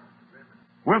war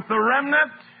with the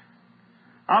remnant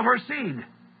of her seed.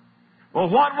 Well,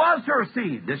 what was her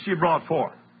seed that she brought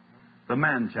forth? The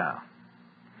man-child.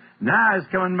 Now he's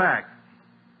coming back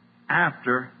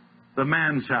after the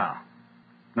man-child.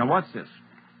 Now what's this?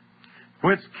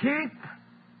 Which keep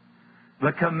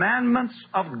the commandments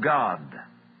of God,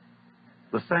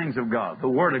 the sayings of God, the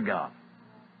Word of God.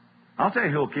 I'll tell you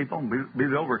who'll keep them, be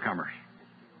the overcomers.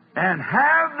 and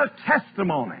have the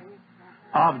testimony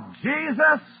of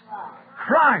Jesus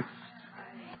Christ.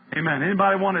 Amen.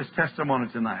 Anybody want his testimony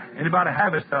tonight? Anybody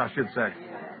have his, I should say.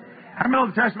 How many know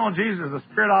the testimony of Jesus is the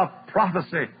spirit of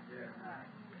prophecy?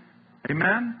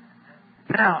 Amen.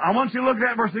 Now, I want you to look at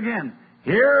that verse again.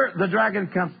 Here the dragon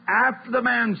comes after the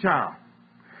man-child,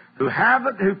 who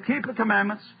keep the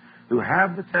commandments, who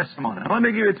have the testimony. Now, let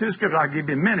me give you two scriptures. I'll give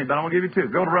you many, but I want to give you two.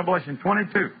 Go to Revelation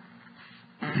 22.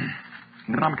 And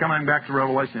then I'm coming back to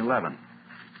Revelation 11.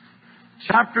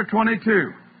 Chapter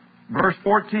 22, verse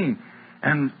 14.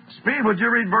 And Speed, would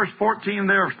you read verse 14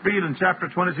 there, Speed, in chapter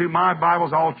 22? My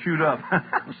Bible's all chewed up.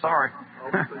 I'm sorry.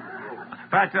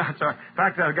 In fact,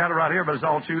 I got it right here, but it's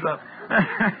all chewed up.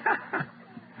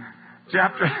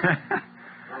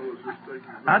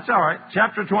 That's all right.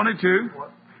 Chapter 22,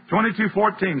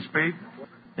 22:14, Speed.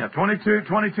 Yeah,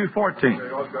 22:14.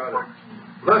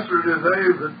 Blessed are they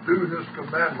that do his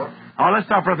commandments. Oh, let's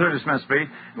stop right there just a minute, Speed.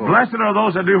 Blessed are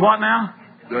those that do what now?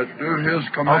 That do his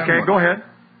commandments. Okay, go ahead.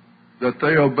 That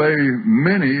they obey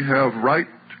many have right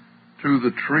to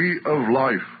the tree of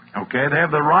life. Okay, they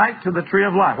have the right to the tree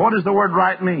of life. What does the word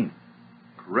right mean?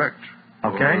 Correct.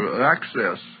 Okay. Or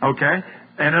access. Okay.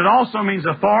 And it also means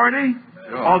authority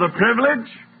or the privilege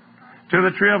to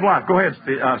the tree of life. Go ahead,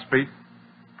 Speed.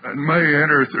 And may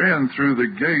enter in through the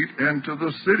gate into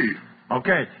the city.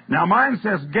 Okay. Now mine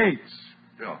says gates.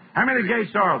 Yeah. How many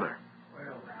gates are there?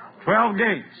 12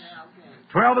 gates.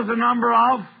 12 is the number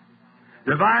of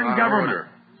divine government. Order.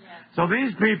 So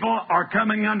these people are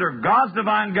coming under God's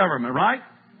divine government, right?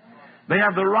 They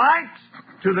have the right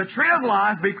to the tree of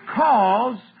life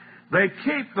because they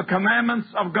keep the commandments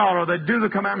of God, or they do the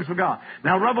commandments of God.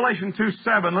 Now, Revelation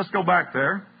 2:7, let's go back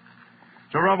there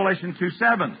to Revelation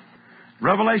 2:7.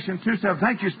 Revelation 2:7,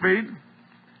 thank you, Speed.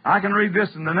 I can read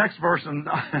this in the next verse, and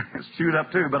it's chewed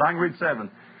up too, but I can read 7.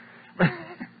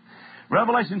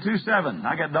 Revelation 2:7,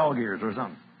 I got dog ears or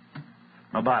something.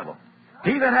 My Bible.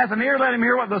 He that hath an ear, let him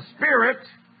hear what the Spirit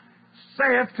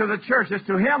saith to the churches.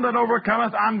 To him that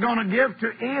overcometh, I'm going to give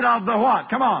to eat of the what?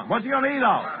 Come on, what's he going to eat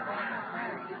of?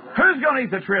 Who's going to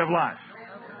eat the tree of life?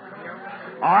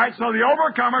 All right, so the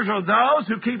overcomers are those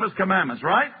who keep his commandments,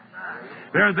 right?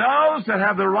 They're those that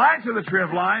have the right to the tree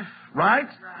of life, right?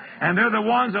 And they're the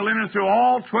ones that enter through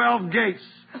all 12 gates,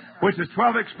 which is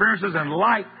 12 experiences and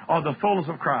light of the fullness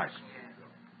of Christ.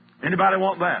 Anybody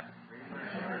want that?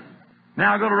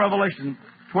 Now go to Revelation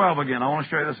 12 again. I want to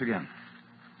show you this again.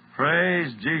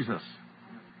 Praise Jesus.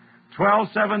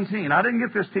 12:17. I didn't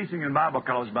get this teaching in Bible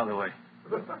college, by the way.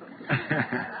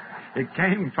 It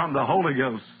came from the Holy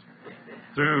Ghost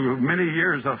through many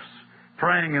years of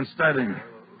praying and studying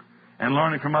and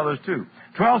learning from others too.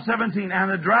 12:17.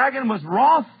 And the dragon was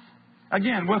wroth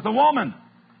again with the woman.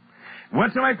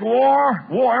 Went to make war.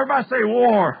 Everybody say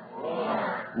war.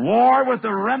 War with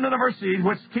the remnant of her seed,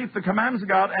 which keep the commandments of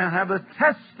God and have the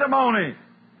testimony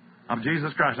of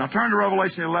Jesus Christ. Now turn to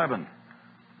Revelation 11.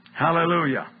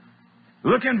 Hallelujah.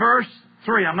 Look in verse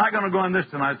 3. I'm not going to go on this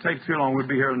tonight. It takes too long. We'll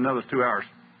be here in another 2 hours.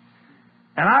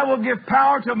 And I will give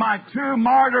power to my 2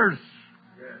 martyrs,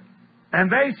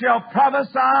 and they shall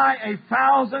prophesy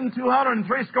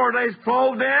 1,260 days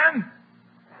clothed in.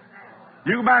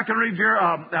 You go back and read your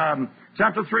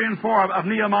chapter 3 and 4 of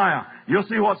Nehemiah. You'll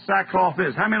see what sackcloth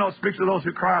is. How many know it speaks to those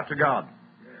who cry out to God?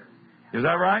 Is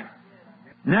that right?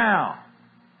 Now,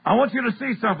 I want you to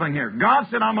see something here. God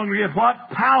said, I'm going to give what?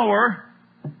 Power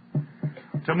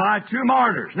to my 2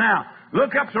 martyrs. Now,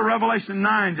 look up to Revelation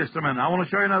 9 just a minute. I want to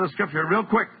show you another scripture real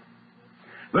quick.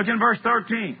 Look in verse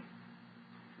 13.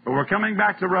 But we're coming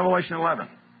back to Revelation 11.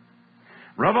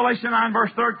 Revelation 9,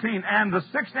 verse 13. And the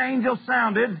 6th angel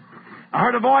sounded. I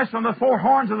heard a voice from the 4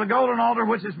 horns of the golden altar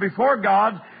which is before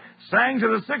God, saying to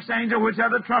the 6th angel which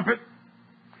had the trumpet,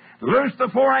 Loose the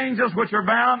 4 angels which are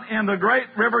bound in the great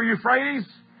river Euphrates.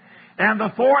 And the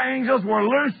 4 angels were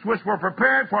loosed which were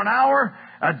prepared for an hour,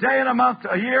 a day and a month,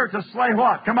 a year, to slay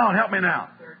what? Come on, help me now.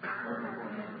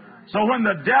 So when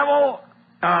the devil,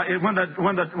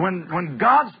 when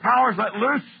God's power is let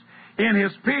loose in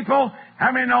His people,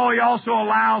 how many know He also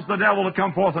allows the devil to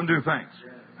come forth and do things?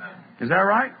 Is that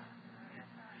right?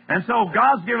 And so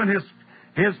God's given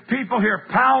His people here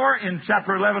power in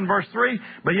chapter 11, verse 3,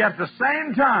 but yet at the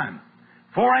same time,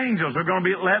 4 angels are going to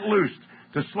be let loose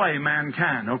to slay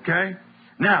mankind, okay?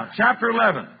 Now, chapter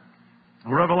 11,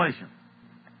 Revelation.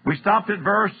 We stopped at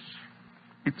verse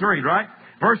 3, right?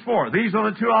 Verse 4, these are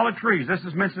the 2 olive trees. This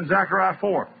is mentioned in Zechariah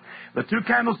 4. The 2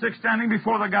 candlesticks standing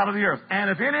before the God of the earth. And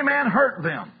if any man hurt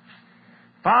them,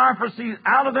 fire proceeds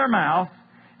out of their mouth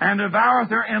and devoureth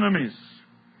their enemies.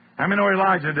 How many know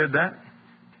Elijah did that?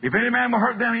 If any man will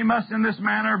hurt them, he must in this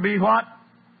manner be what?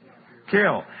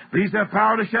 kill. These have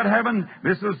power to shut heaven.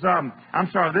 This was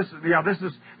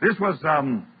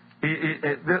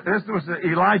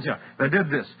Elijah that did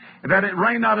this. That it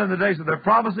rained not in the days of their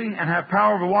prophecy and have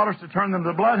power over waters to turn them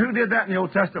to blood. Who did that in the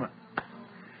Old Testament?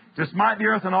 To smite the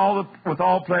earth and with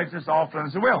all plagues and all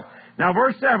plans of will. Now,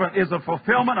 verse 7 is a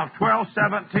fulfillment of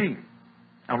 12:17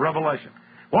 of Revelation.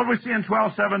 What do we see in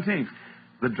 12:17?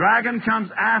 The dragon comes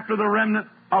after the remnant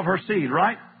of her seed,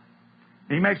 right?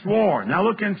 He makes war. Now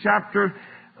look in chapter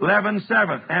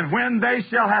 11:7. And when they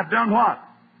shall have done what?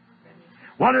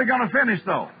 What are they going to finish,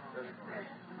 though?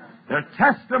 Their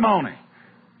testimony.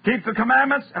 Keep the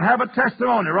commandments and have a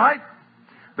testimony, right?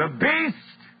 The beast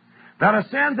that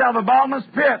ascends out of the bottomless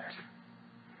pit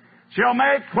shall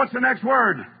make, what's the next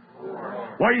word? War.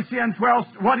 What do you see in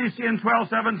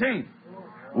 12:17?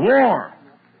 War.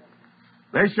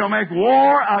 They shall make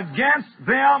war against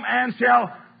them and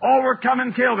shall overcome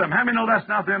and kill them. How many know that's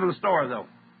not the end of the story, though?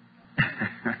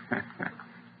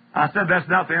 I said that's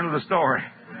not the end of the story.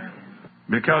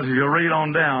 Because if you read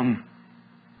on down,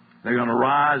 they're going to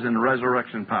rise in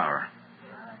resurrection power.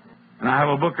 And I have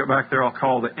a book back there I'll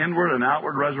call The Inward and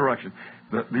Outward Resurrection.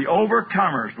 The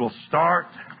overcomers will start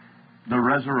the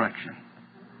resurrection.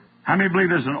 How many believe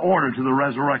there's an order to the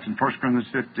resurrection? 1 Corinthians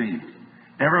 15.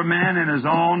 Every man in his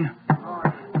own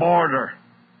order.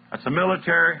 That's a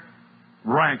military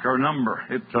rank or number.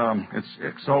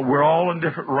 So we're all in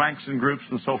different ranks and groups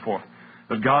and so forth.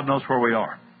 But God knows where we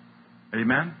are.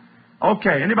 Amen?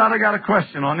 Okay, anybody got a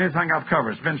question on anything I've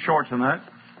covered? It's been short tonight.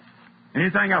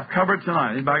 Anything I've covered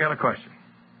tonight? Anybody got a question?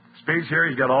 Speed's here.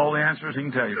 He's got all the answers. He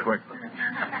can tell you quick.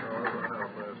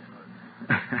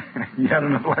 You had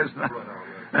enough last night?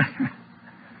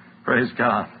 Praise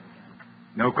God.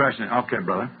 No question. Okay,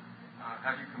 brother.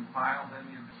 Have you compiled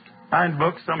any of this? I in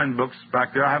books. Some in books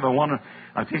back there. I have a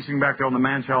teaching back there on the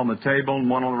man-child on the table and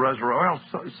one on the resurrection.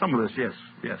 Well, some of this, yes.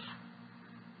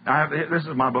 This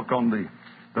is my book on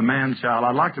the man-child.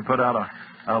 I'd like to put out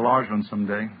a large one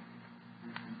someday.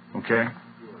 Okay,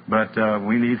 but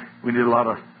we need a lot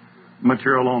of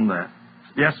material on that.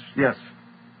 Yes.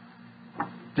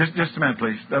 Just a minute,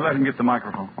 please. Let him get the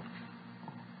microphone.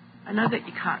 I know that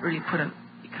you can't really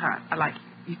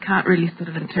you can't really sort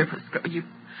of interpret scripture.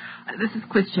 This is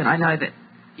Christian. I know that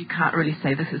you can't really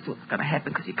say this is what's going to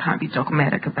happen because you can't be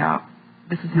dogmatic about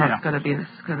this is how it's going to be and this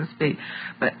is going to be.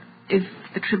 But if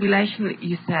the tribulation that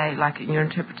you say, like in your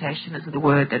interpretation, is the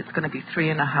word that it's going to be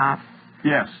 3.5.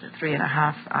 Yes.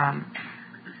 3.5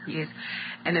 years.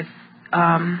 And if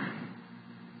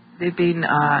there've been,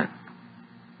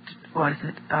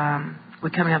 we're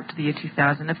coming up to the year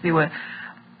 2000. If there were,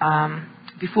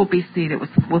 before BC, there was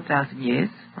 4,000 years,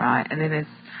 right? And then there's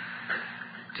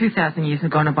 2,000 years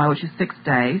have gone by, which is 6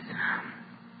 days.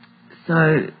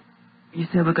 So you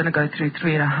said we're going to go through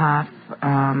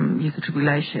 3.5 years of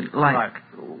tribulation. Right.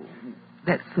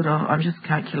 That's sort of, I'm just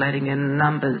calculating in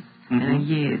numbers and in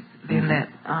years. Then that,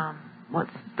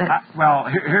 what's that? Well,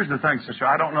 here's the thing, sister.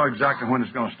 I don't know exactly when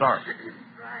it's going to start.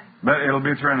 But it'll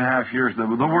be 3.5 years. The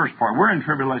worst part. We're in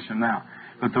tribulation now.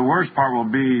 But the worst part will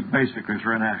be basically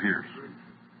 3.5 years.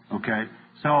 Okay?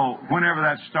 So whenever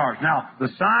that starts. Now, the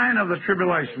sign of the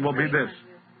tribulation will be this.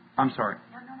 I'm sorry.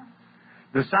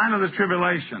 The sign of the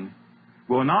tribulation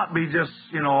will not be just,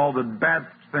 all the bad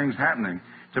things happening.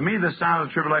 To me, the sign of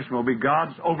the tribulation will be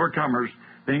God's overcomers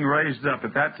being raised up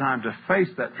at that time to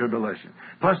face that tribulation.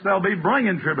 Plus, they'll be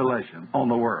bringing tribulation on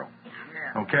the world.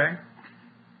 Okay?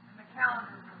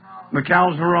 The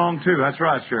calendars are wrong, too. That's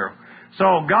right, Cheryl.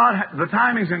 So the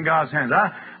timing's in God's hands.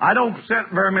 I don't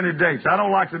set very many dates. I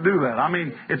don't like to do that. I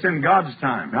mean, it's in God's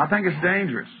time. I think it's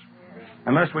dangerous.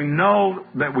 Unless we know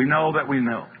that we know that we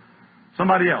know.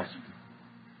 Somebody else.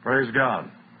 Praise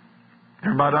God.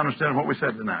 Everybody understand what we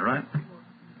said tonight, right?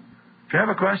 If you have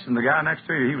a question, the guy next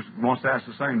to you, he wants to ask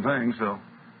the same thing, so.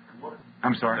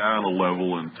 I'm sorry. Down a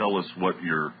level and tell us what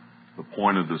the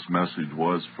point of this message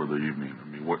was for the evening. I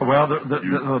mean,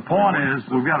 the point is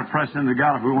we've got to press into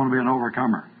God if we want to be an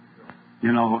overcomer.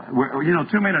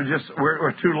 Too many are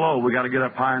we're too low. We got to get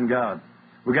up high in God.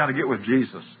 We got to get with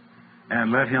Jesus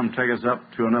and let Him take us up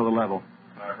to another level.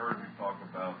 I heard you talk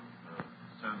about the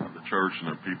sins of the church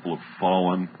and that people have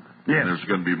fallen. Yes. And there's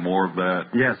going to be more of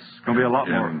that. Yes, it's going to be a lot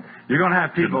more. You're going to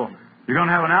have people. You're going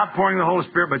to have an outpouring of the Holy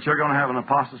Spirit, but you're going to have an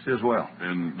apostasy as well.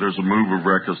 And there's a move of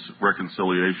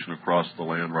reconciliation across the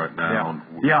land right now.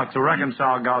 Yeah, to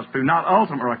reconcile God's people. Not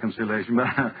ultimate reconciliation, but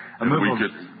a move of...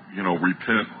 could,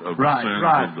 repent of the sins.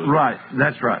 Right.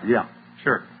 That's right. Yeah,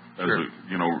 sure. As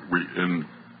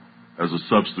a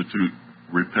substitute,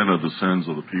 repent of the sins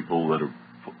of the people that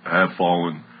have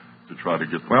fallen to try to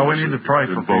get the we need to pray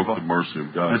for people. Invoke the mercy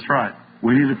of God. That's right.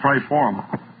 We need to pray for them.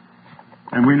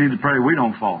 And we need to pray we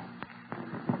don't fall.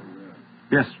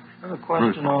 Yes. I have a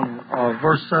question on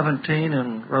verse 17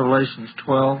 in Revelations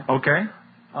 12. Okay.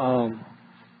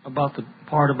 About the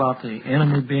part about the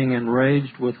enemy being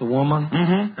enraged with the woman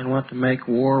and went to make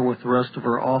war with the rest of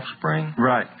her offspring.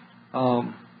 Right.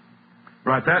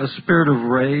 Right. That the spirit of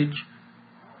rage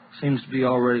seems to be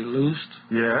already loosed.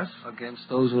 Yes. Against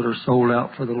those that are sold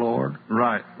out for the Lord.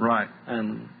 Right. Right.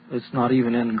 And it's not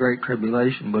even in the Great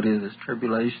Tribulation, but it is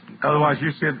tribulation. Otherwise,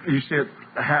 you see it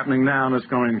happening now, and it's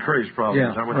going to increase probably.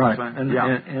 Yeah. Is that what right. you're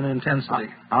saying? And in intensity.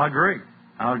 I agree.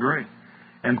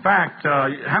 In fact,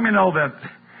 how many know that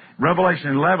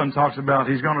Revelation 11 talks about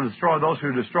He's going to destroy those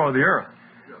who destroy the earth?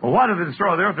 Well, why did they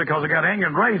destroy the earth? Because they got anger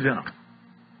and rage in them.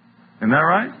 Isn't that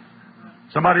right?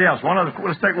 Somebody else.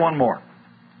 Let's take one more.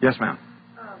 Yes, ma'am.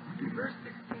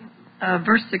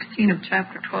 Verse 16 of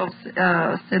chapter 12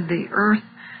 said the earth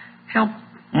helped.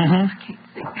 Mm-hmm. I can't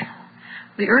see.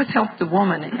 The earth helped the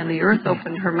woman, and the earth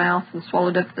opened her mouth and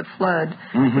swallowed up the flood,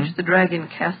 which the dragon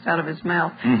cast out of his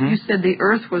mouth. You said the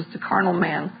earth was the carnal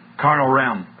man. Carnal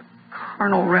realm.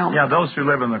 Carnal realm. Yeah, those who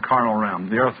live in the carnal realm,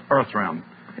 the earth realm.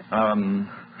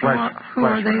 Who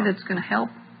are they that's going to help?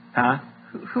 Huh?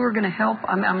 Who are going to help?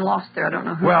 I'm lost there. I don't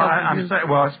know who. Well, I'm saying,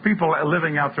 it's people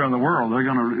living out there in the world. They're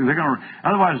going to.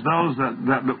 Otherwise, those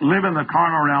that live in the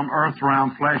carnal realm, earth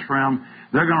realm, flesh realm,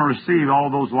 they're going to receive all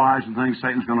those lies and things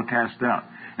Satan's going to cast out,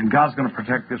 and God's going to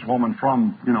protect this woman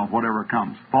from whatever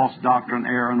comes, false doctrine,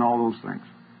 error, and all those things.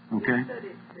 Okay.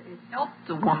 It helped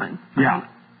the woman. Yeah,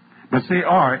 but see,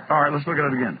 all right. Let's look at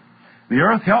it again. The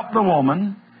earth helped the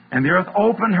woman, and the earth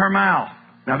opened her mouth.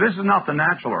 Now, this is not the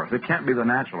natural earth. It can't be the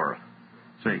natural earth.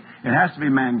 See, it has to be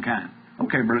mankind.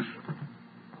 Okay, Bruce.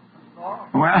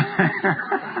 Well,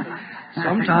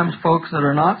 sometimes folks that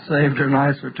are not saved are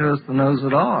nicer to us than those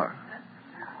that are.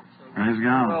 Praise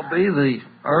God. Well, be the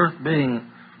earth being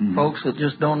folks that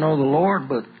just don't know the Lord,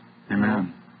 but...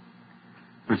 Amen.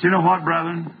 But you know what,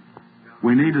 brethren?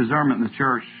 We need discernment in the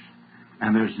church,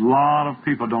 and there's a lot of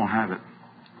people don't have it.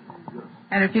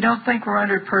 And if you don't think we're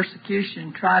under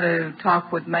persecution, try to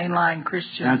talk with mainline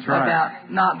Christians about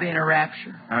not being a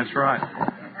rapture. That's right.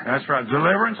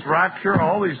 Deliverance, rapture,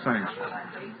 all these things.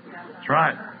 That's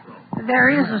right. There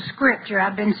is a scripture.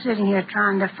 I've been sitting here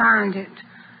trying to find it.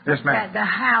 Yes, ma'am. That the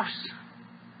house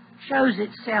shows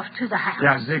itself to the house.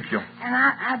 Yeah, Ezekiel. And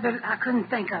I couldn't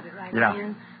think of it right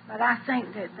then. But I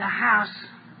think that the house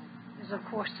is, of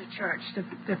course, the church,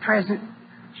 the present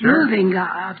moving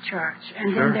of church.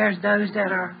 And then there's those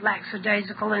that are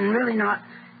lackadaisical and really not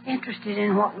interested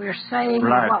in what we're saying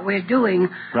or what we're doing.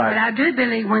 But I do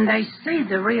believe when they see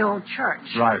the real church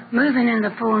moving in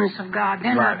the fullness of God,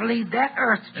 then I believe that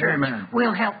earth church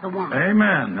will help the woman.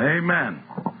 Amen.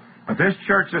 But this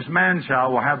church, this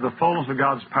man-child, will have the fullness of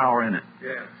God's power in it.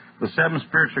 Yes. The seven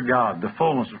spirits of God, the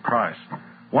fullness of Christ.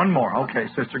 One more. Okay,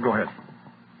 sister, go ahead.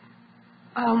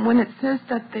 When it says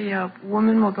that the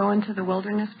woman will go into the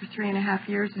wilderness for 3.5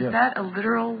 years, is that a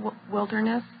literal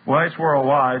wilderness? Well, it's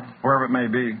worldwide, wherever it may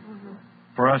be.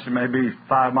 For us, it may be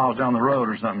 5 miles down the road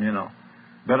or something,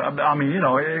 But, I mean,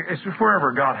 it's just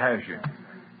wherever God has you,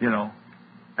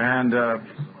 And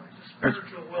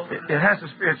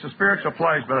it's a spiritual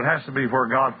place, but it has to be where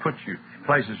God puts you,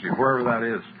 places you, wherever that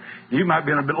is. You might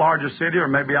be in a bit larger city or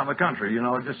maybe out in the country,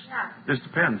 It just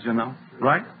depends,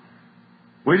 right?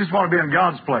 We just want to be in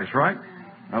God's place, right?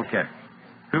 Okay.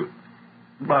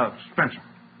 Spencer.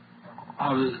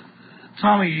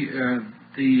 Tommy,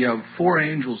 the 4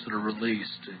 angels that are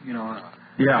released,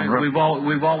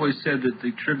 we've always said that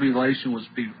the tribulation was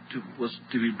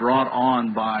to be brought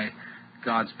on by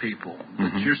God's people.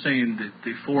 But you're saying that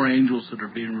the 4 angels that are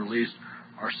being released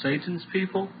are Satan's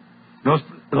people?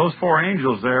 Those 4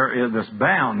 angels there, that's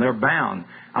bound. They're bound.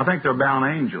 I think they're bound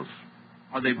angels.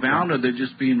 Are they bound, or are they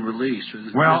just being released?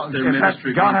 Well,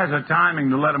 God has a timing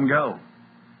to let them go,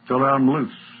 to let them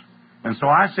loose. And so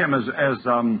I see them as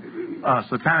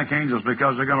satanic angels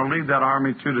because they're going to lead that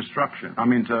army to destruction. I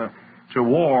mean, to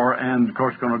war, and of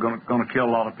course, going to kill a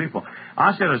lot of people.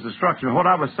 I see it as destruction. What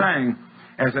I was saying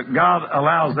is that God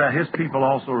allows that His people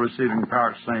also receiving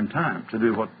power at the same time to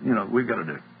do what we've got to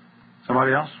do.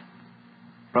 Somebody else,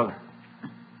 brother.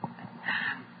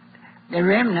 The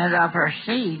remnant of her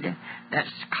seed that's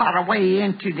caught away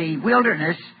into the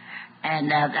wilderness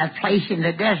and a place in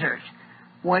the desert.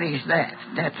 What is that?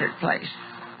 That's her place.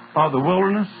 Oh, the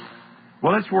wilderness?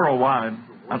 Well, it's worldwide.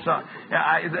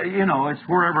 It's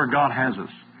wherever God has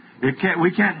us. It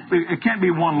can't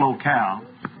be one locale.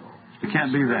 It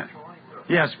can't be that.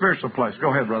 Yeah, spiritual place. Go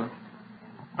ahead, brother.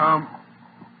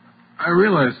 I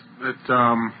realized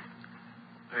that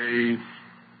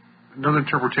another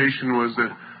interpretation was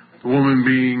that the woman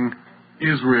being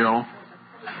Israel,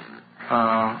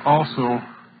 also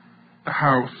the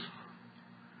house.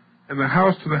 And the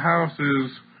house to the house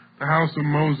is the house of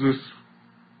Moses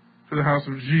to the house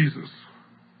of Jesus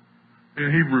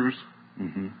in Hebrews.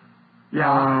 Mm-hmm. Yeah,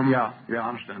 I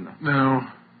understand that.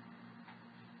 Now,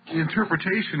 the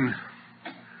interpretation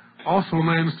also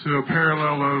lends to a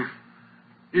parallel of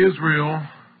Israel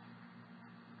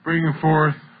bringing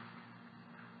forth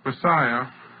Messiah,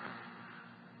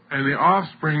 and the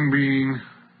offspring being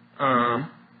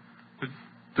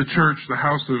the church, the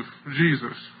house of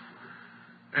Jesus.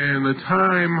 And the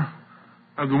time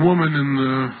of the woman in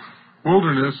the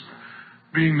wilderness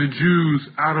being the Jews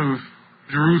out of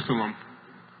Jerusalem.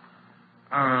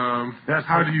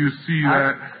 How do you see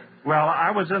that? Well,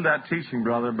 I was in that teaching,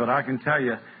 brother, but I can tell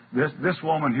you, this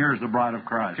woman here is the bride of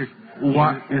Christ.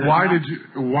 Why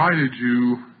did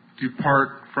you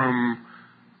depart from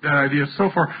that idea? So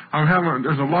far,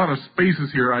 there's a lot of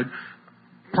spaces here.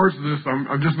 Parts of this,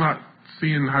 I'm just not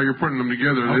seeing how you're putting them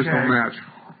together. They just don't match.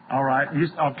 All right.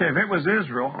 Okay, if it was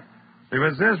Israel,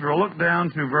 look down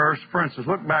to for instance,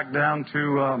 look back down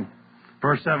to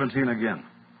verse 17 again.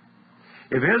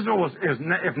 If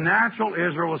if natural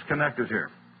Israel was connected here,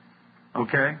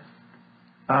 okay.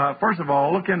 First of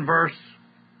all, look in verse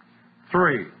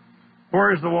 3.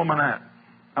 Where is the woman at?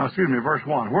 Verse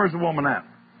 1. Where's the woman at?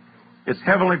 It's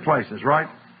heavenly places, right?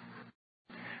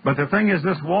 But the thing is,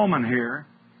 this woman here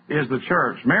is the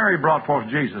church. Mary brought forth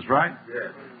Jesus, right?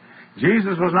 Yes.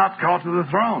 Jesus was not called to the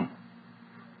throne.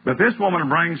 But this woman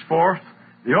brings forth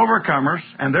the overcomers,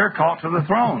 and they're called to the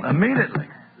throne immediately.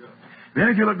 Then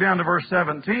if you look down to verse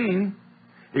 17,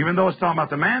 even though it's talking about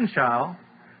the man-child,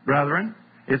 brethren,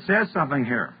 it says something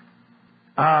here.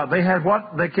 They had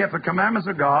what? They kept the commandments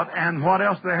of God, and what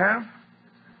else they have?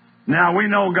 Now, we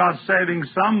know God's saving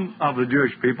some of the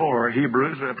Jewish people, or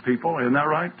Hebrews people, isn't that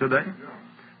right, today?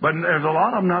 But there's a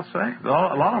lot of them not saved. A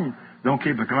lot of them don't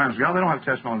keep the commandments of God. They don't have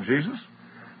testimony of Jesus.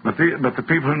 But the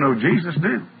people who know Jesus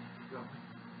do.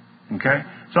 Okay?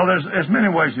 So there's many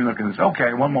ways you look at this.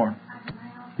 Okay, one more.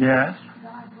 Yes?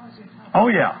 Oh,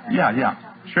 yeah.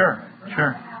 Sure.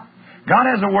 God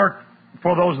has a work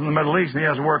for those in the Middle East, and He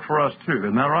has a work for us too.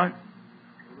 Isn't that right?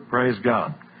 Praise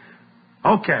God.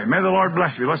 Okay, may the Lord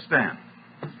bless you. Let's stand.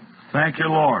 Thank you,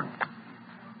 Lord.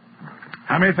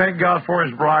 How many thank God for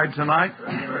His bride tonight?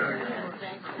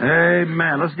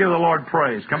 Amen. Let's give the Lord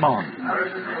praise. Come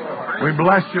on. We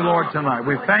bless you, Lord, tonight.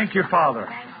 We thank you, Father,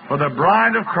 for the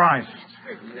bride of Christ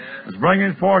is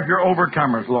bringing forth your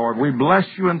overcomers, Lord. We bless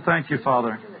you and thank you,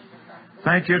 Father.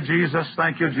 Thank you, Jesus.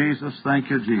 Thank you, Jesus. Thank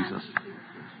you, Jesus.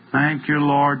 Thank you,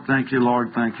 Lord. Thank you,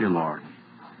 Lord. Thank you, Lord.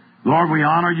 Lord, we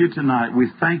honor you tonight. We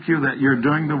thank you that you're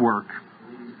doing the work.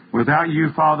 Without you,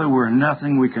 Father, we're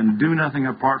nothing. We can do nothing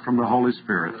apart from the Holy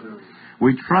Spirit.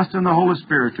 We trust in the Holy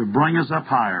Spirit to bring us up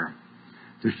higher,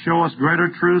 to show us greater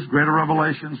truths, greater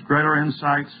revelations, greater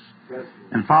insights.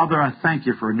 And Father, I thank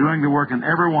you for doing the work in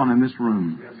everyone in this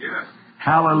room.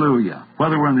 Hallelujah.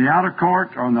 Whether we're in the outer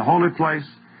court or in the holy place,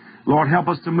 Lord, help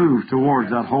us to move towards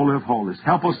that Holy of Holies.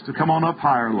 Help us to come on up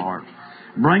higher, Lord.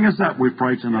 Bring us up, we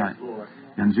pray tonight.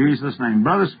 In Jesus' name.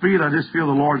 Brother Speed, I just feel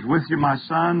the Lord's with you, my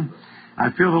son.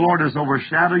 I feel the Lord has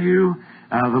overshadowed you.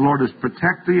 The Lord has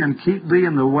protect thee and keep thee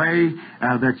in the way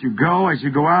that you go, as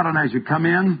you go out and as you come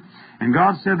in. And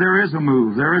God said there is a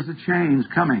move. There is a change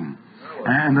coming.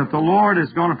 And that the Lord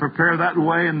is going to prepare that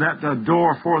way and that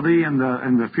door for thee in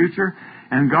the future.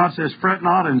 And God says, fret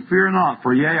not and fear not,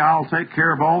 for yea, I'll take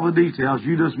care of all the details.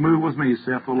 You just move with me,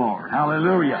 saith the Lord.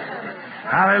 Hallelujah.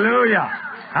 Hallelujah.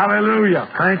 Hallelujah.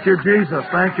 Thank you, Jesus.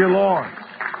 Thank you, Lord.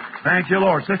 Thank you,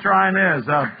 Lord. Sister Inez,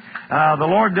 the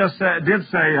Lord did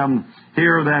say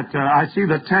here that I see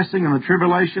the testing and the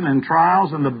tribulation and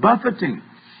trials and the buffeting.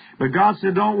 But God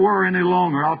said, don't worry any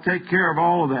longer. I'll take care of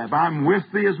all of that. I'm with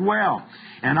thee as well.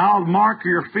 And I'll mark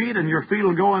your feet, and your feet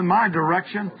will go in my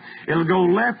direction. It'll go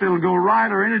left, it'll go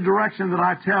right, or any direction that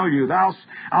I tell you.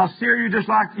 I'll steer you just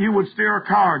like you would steer a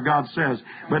car, God says.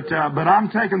 But I'm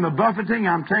taking the buffeting,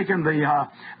 I'm taking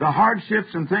the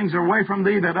hardships and things away from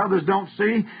thee that others don't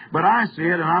see. But I see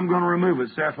it, and I'm going to remove it,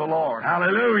 saith the Lord.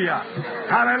 Hallelujah.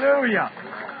 Hallelujah.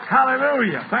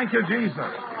 Hallelujah. Thank you, Jesus.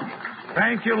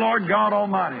 Thank you, Lord God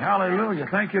Almighty. Hallelujah.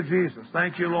 Thank you, Jesus.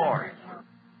 Thank you, Lord.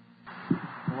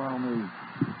 Allow me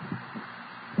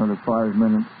another 5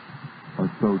 minutes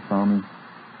or so, Tommy.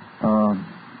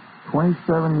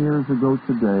 27 years ago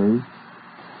today,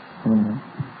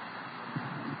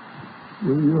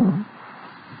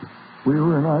 we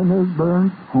were in Inez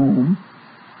Barron's home,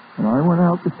 and I went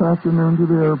out this afternoon to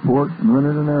the airport and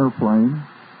rented an airplane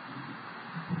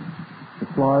to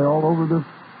fly all over this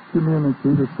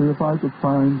community to see if I could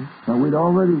find. Now, we'd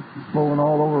already flown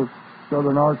all over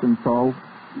southern Arkansas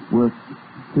with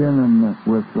Ken and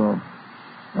with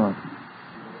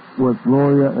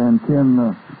Gloria and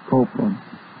Ken Copeland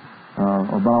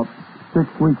about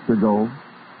 6 weeks ago.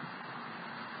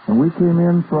 And we came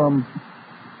in from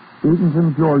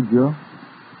Eatonton, Georgia,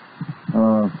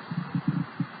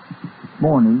 this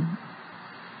morning,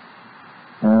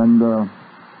 and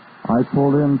I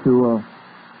pulled into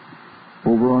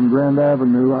over on Grand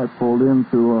Avenue. I pulled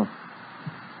into a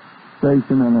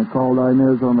station, and I called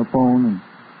Inez on the phone and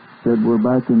said, "We're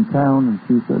back in town." And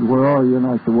she said, "Where are you?" And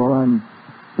I said, "Well, I'm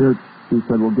here." She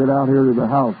said, "Well, get out here to the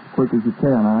house as quick as you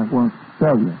can. I want to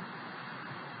tell you."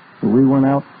 So we went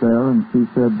out there, and she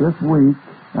said, "This week,"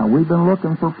 now we've been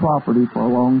looking for property for a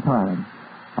long time.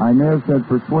 Inez had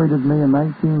persuaded me in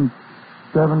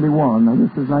 1971, now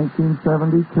this is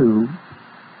 1972,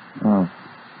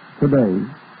 today,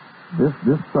 this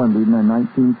Sunday, in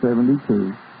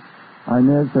 1972,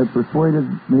 Inez had persuaded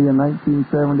me in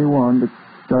 1971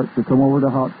 to come over to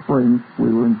Hot Springs.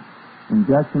 We were in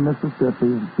Jackson,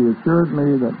 Mississippi, and she assured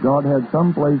me that God had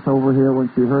some place over here when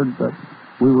she heard that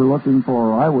we were looking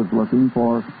for, or I was looking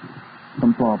for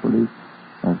some property.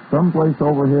 And someplace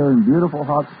over here in beautiful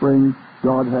Hot Springs,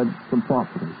 God had some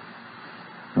property.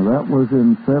 Now that was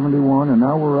in 71, and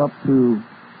now we're up to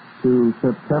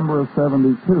September of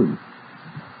 72.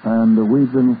 And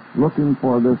we've been looking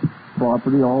for this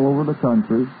property all over the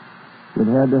country. It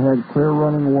had to have clear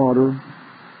running water.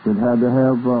 It had to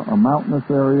have a mountainous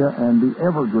area and be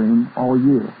evergreen all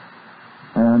year.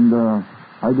 And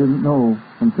I didn't know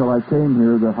until I came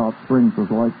here that Hot Springs was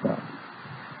like that.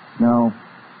 Now,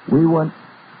 we went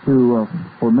to,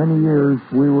 for many years,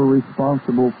 we were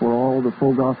responsible for all the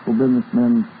Full Gospel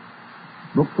Businessmen's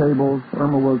book tables.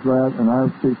 Irma was that,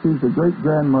 and she's the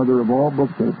great-grandmother of all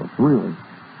book tables, really.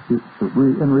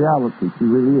 In reality, she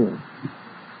really is.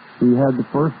 She had the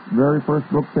very first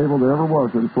book table there ever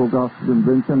was at the Full Gospel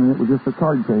Convention, and it was just a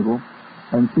card table,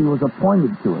 and she was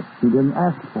appointed to it. She didn't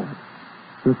ask for it.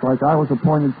 Just like I was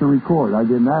appointed to record. I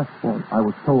didn't ask for it. I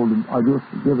was told, I was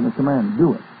given a command to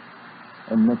do it.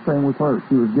 And the same with her.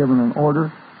 She was given an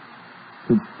order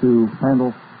to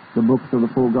handle the books of the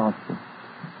Full Gospel.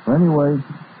 So anyway,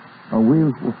 we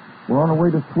were on our way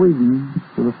to Sweden,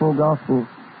 to the Full Gospel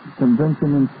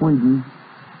Convention in Sweden,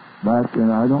 back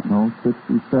in, I don't know,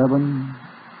 67,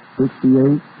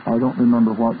 68, I don't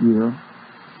remember what year.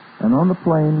 And on the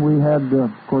plane, we had,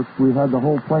 of course, we had the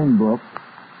whole plane book,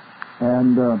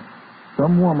 and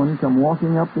some woman come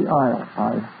walking up the aisle.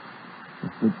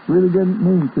 It really didn't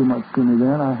mean too much to me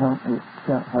then. I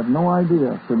have no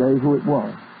idea today who it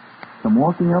was. Come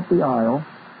walking up the aisle,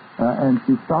 and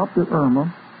she stopped at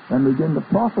Irma and began to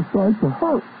prophesy to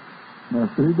her. Now,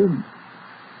 she didn't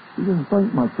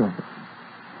think much of it.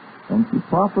 And she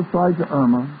prophesied to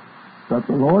Irma that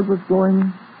the Lord was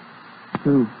going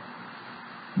to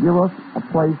give us a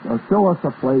place, or show us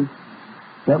a place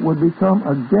that would become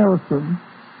a garrison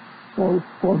for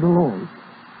the Lord.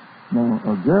 Now,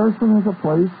 a garrison is a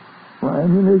place where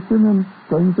ammunition and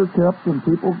things are kept, and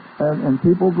people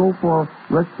go for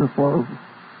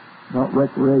not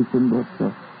recreation, but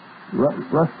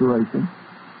restoration,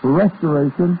 for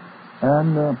restoration,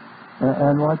 and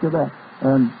like that.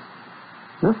 And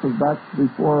this was back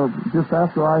before, just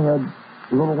after I had,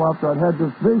 a little while after I'd had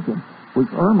this vision,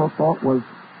 which Irma thought was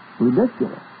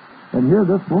ridiculous. And here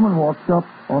this woman walks up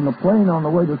on the plane on the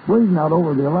way to Sweden out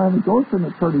over the Atlantic Ocean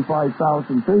at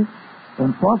 35,000 feet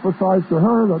and prophesies to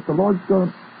her that the Lord's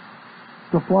going to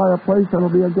supply a place that'll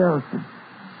be a garrison.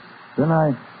 Then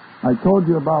I told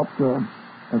you about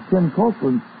Ken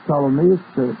Copeland telling me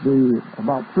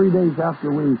about 3 days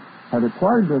after we had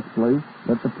acquired this place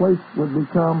that the place would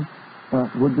become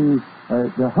would be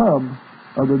the hub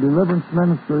of the deliverance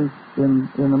ministry in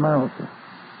America.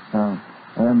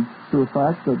 And to a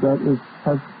fact that is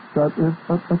a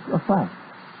fact.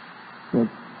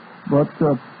 But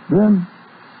then,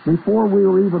 before we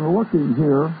were even looking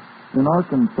here in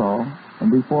Arkansas,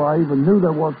 and before I even knew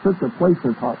there was such a place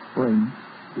as Hot Springs,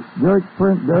 Derek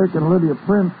and Lydia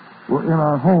Prince were in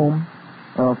our home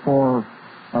for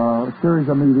a series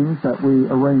of meetings that we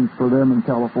arranged for them in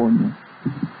California.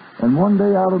 And one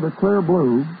day, out of the clear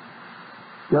blue,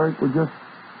 Derek was just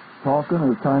talking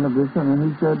or kind of this, and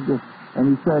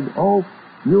he said, "Oh,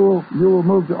 you will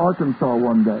move to Arkansas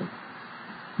one day."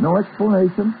 No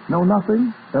explanation, no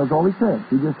nothing. That was all he said.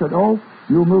 He just said, "Oh,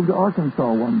 you'll move to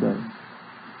Arkansas one day."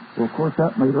 Well, of course,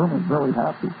 that made Irma very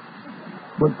happy.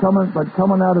 But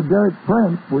coming out of Derek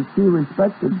Prince, which she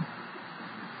respected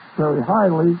very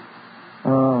highly,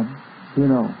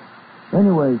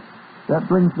 Anyway, that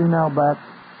brings me now back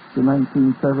to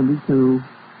 1972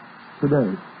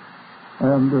 today.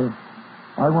 And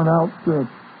I went out,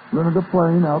 rented a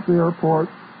plane out the airport,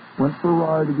 went for a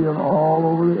ride again all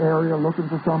over the area looking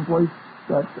for someplace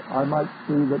that I might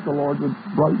see that the Lord would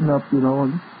brighten up,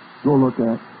 and go look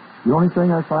at. The only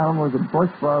thing I found was a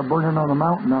brush fire burning on a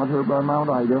mountain out here by Mount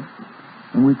Ida,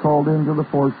 and we called into the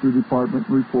forestry department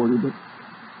and reported it.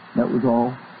 That was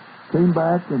all. Came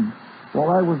back, and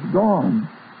while I was gone,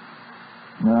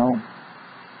 now,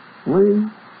 Lee,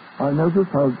 Inez's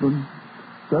husband,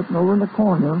 sitting over in the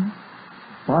corner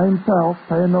by himself,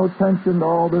 paying no attention to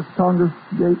all this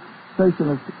congregation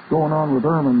that's going on with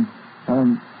Herman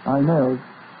and Inez,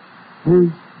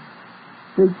 he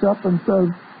speaks up and says,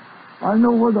 I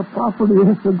know where the property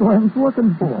is that Glenn's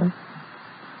looking for.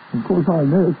 Of course,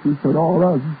 Inez, she said,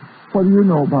 what do you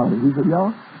know about it? He said,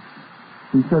 yeah.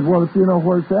 He said, well, if you know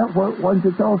where it's at, why didn't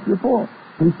you tell us before?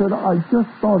 He said, I just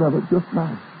thought of it just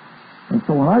now. And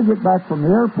so when I get back from the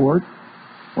airport,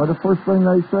 well, the first thing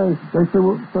they say,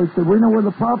 we know where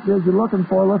the property is you're looking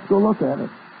for, let's go look at it.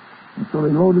 And so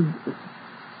they loaded,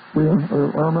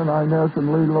 Irma and Inez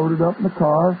and Lee loaded up in the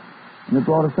car, and they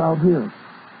brought us out here.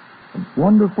 A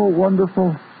wonderful,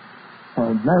 wonderful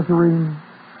Nazarene,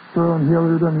 Sterling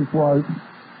Hilliard and his wife,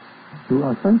 who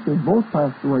I think they both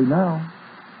passed away now.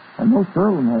 I know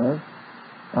Sterling has.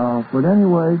 But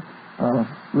anyway,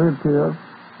 lived here,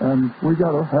 and we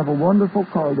got to have a wonderful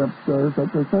card upstairs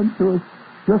that they sent to us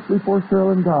just before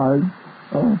Sterling died,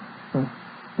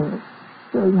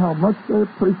 saying how much they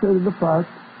appreciated the fact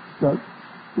that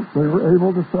they were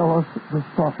able to sell us this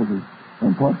property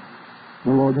and what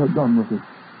the Lord had done with it.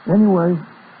 Anyway,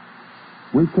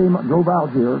 we drove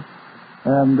out here,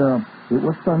 and it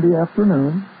was Sunday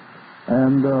afternoon,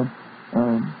 and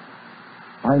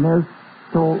Inez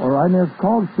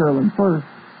called Sterling first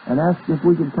and asked if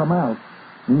we could come out.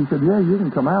 And he said, yeah, you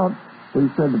can come out. But he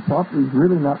said, the property's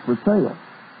really not for sale.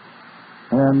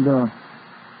 And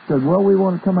said, well, we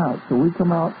want to come out. So we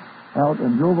come out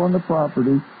and drove on the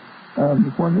property.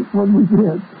 And when we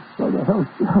did, so the house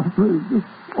really just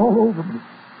all over me.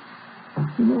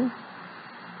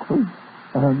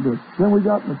 And then we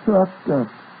got in the truck,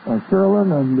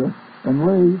 Carolyn and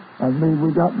Lee and me,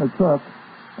 we got in the truck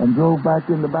and drove back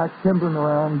in the back, timbering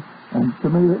around. And to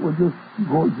me, it was just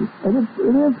gorgeous. And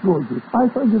it is gorgeous. I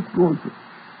think it's gorgeous.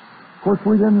 Of course,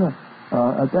 we didn't,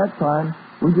 at that time,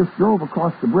 we just drove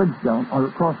across the bridge or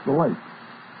across the lake.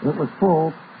 It was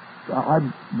full. I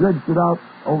dredged it out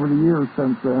over the years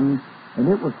since then, and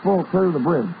it was full clear to the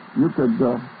bridge. You could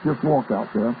just walk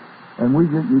out there. And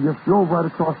you just drove right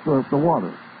across the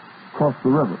water, across the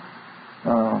river.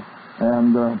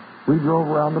 And we drove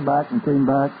around the back and came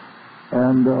back,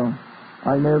 and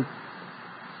Inez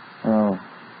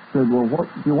said, well, what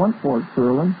do you want for it,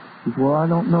 Sterling? He said, well, I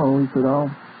don't know. He said, I'll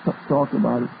talk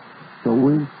about it. So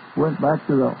we went back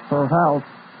to her house,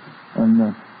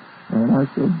 and I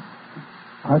said,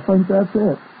 I think that's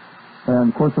it. And,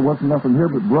 of course, there wasn't nothing here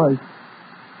but brush.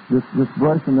 Just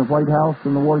brush in the White House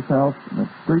and the wash house, and a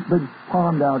great big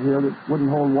pond out here that wouldn't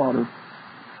hold water,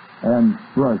 and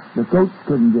brush. The goats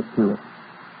couldn't get to it.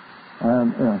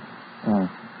 And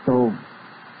so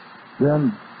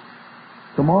then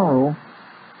tomorrow,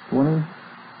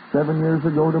 27 years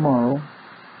ago tomorrow,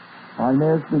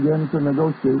 Inez began to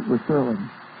negotiate with Sterling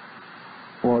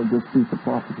for this piece of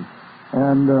property.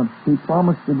 And he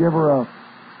promised to give her a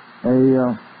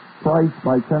price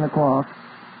by 10 o'clock.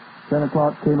 10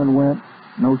 o'clock came and went,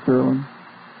 no Sterling.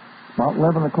 About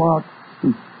 11 o'clock,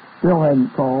 he still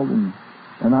hadn't called, and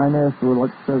Inez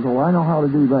says, well, I know how to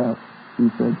do that. He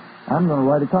said, I'm going to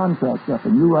write a contract up,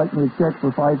 and you write me a check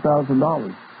for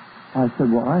 $5,000. I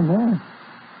said, well, Inez,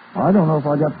 I don't know if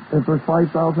there's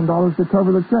 $5,000 to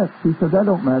cover the check. She said, that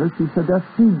don't matter. She said, that's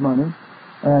seed money,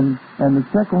 and the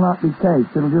check will not be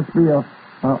cashed. It'll just be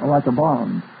like a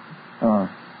bond.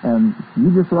 And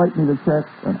you just write me the check,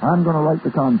 and I'm going to write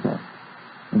the contract.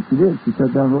 And she did. She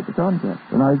sat down and wrote the contract,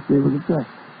 and I gave her the check.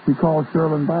 She called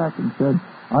Sterling back and said,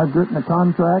 I've written a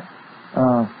contract,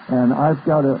 and I've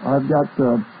got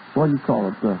what do you call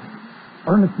it,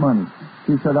 earnest money.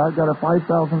 She said, I've got a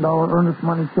 $5,000 earnest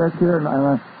money check here, and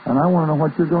I want to know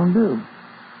what you're going to do.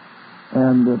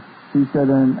 And she said,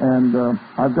 and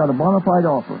I've got a bona fide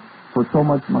offer for so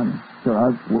much money.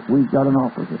 So we've got an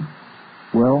offer here.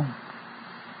 Well,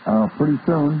 pretty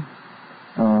soon,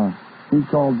 he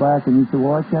called back and he said,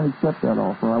 well, I can't accept that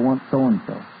offer. I want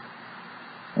so-and-so.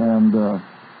 And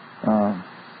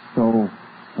so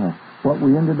what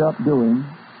we ended up doing,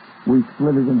 we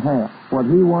split it in half. What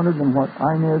he wanted and what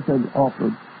Inez had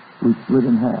offered, we split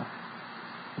in half.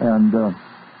 And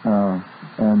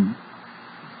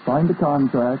signed the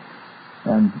contract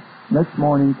and next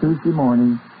morning, Tuesday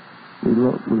morning, we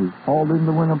hauled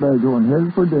into Winnebago and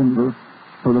headed for Denver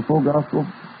for the Full Gospel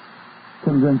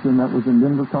Convention that was in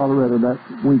Denver, Colorado that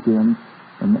weekend.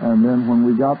 And then when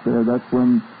we got there, that's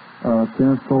when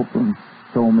Kenneth Copeland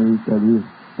told me that he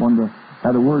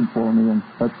had a word for me, and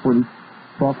that's what he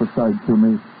prophesied to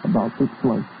me about this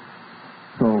place.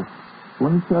 So,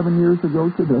 27 years ago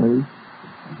today,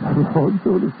 the Lord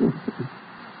showed us this.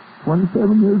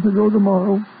 27 years ago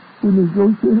tomorrow, we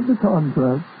negotiated the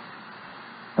contract.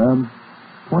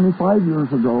 25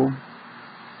 years ago,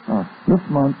 this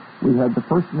month, we had the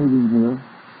first meeting here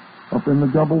up in the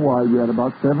Double Wide. We had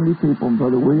about 70 people, and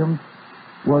Brother Williams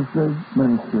was the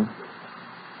minister.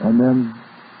 And then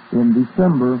in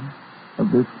December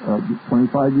of this,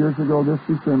 25 years ago this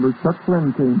December, Chuck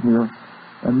Flynn came here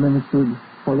and ministered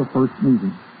for the first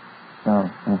meeting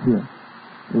here.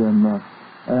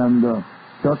 And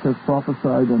Chuck has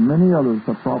prophesied, and many others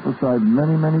have prophesied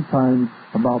many, many times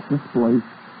about this place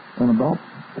and about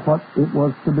what it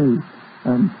was to be.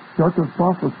 And Chuck has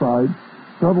prophesied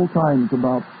several times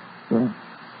about that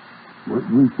it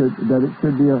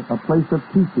should be a place of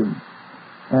teaching.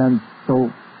 And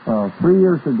so 3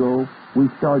 years ago, we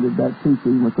started that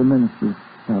teaching with the ministers.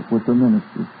 And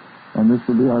this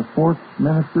will be our fourth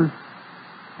ministers'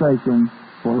 session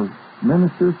for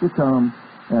ministers to come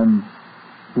and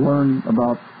learn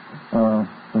about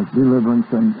deliverance,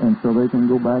 and so they can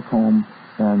go back home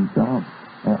and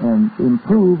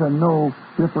improve and know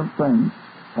different things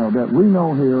that we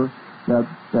know here that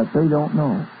they don't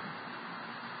know.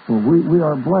 So we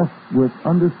are blessed with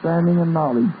understanding and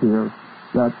knowledge here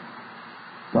that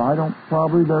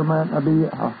there might be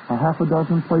a half a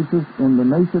dozen places in the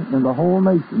nation, in the whole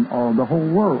nation, or the whole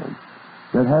world,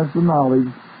 that has the knowledge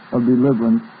of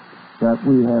deliverance that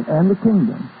we have, and the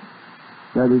kingdom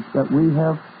that we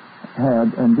have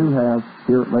had and do have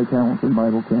here at Lake Hamilton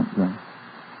Bible Campground.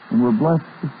 And we're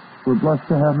blessed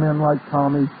to have men like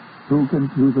Tommy,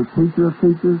 who's a teacher of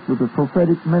teachers with a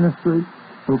prophetic ministry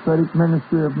of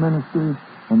ministries,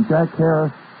 and Jack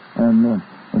Harris, and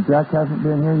Jack hasn't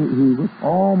been here. He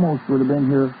almost would have been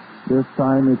here this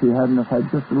time if he hadn't have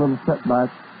had just a little setback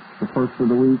the first of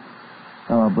the week.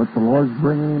 But the Lord's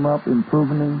bringing him up,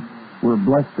 improving him. We're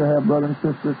blessed to have Brother and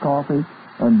Sister Coffee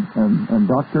and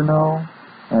Dr. Null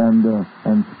and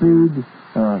Speed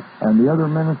and the other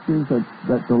ministries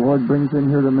that the Lord brings in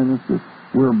here to minister.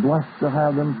 We're blessed to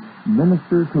have them,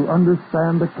 ministers who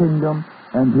understand the kingdom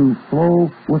and who flow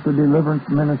with the deliverance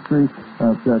ministry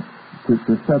to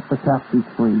set the captives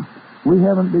free. We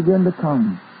haven't begun to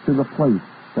come to the place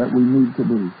that we need to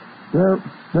be.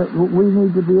 We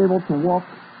need to be able to walk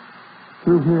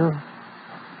through here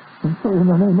and say, in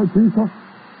the name of Jesus,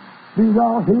 be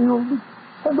thou healed,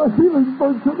 and the healing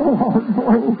virtue of the Lord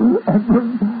flow, and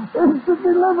bring instant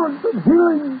deliverance and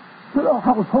healing to the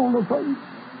household of faith.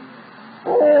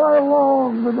 Oh, I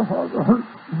long with the heart hurt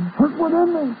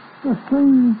within me to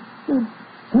see the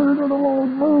Spirit of the Lord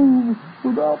move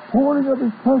without pouring of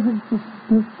His presence.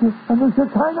 And there's a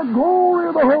kind of glory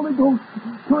of the Holy Ghost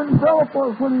to envelop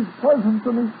us with His presence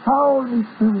and His power and His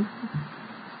Spirit.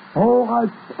 Oh, I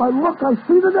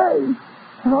see the day,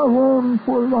 and I long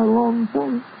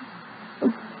for it.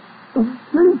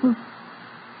 Jesus,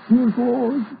 He is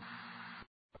Lord.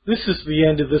 This is the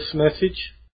end of this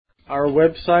message. Our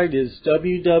website is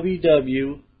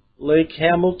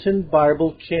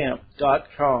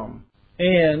www.lakehamiltonbiblecamp.com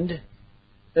and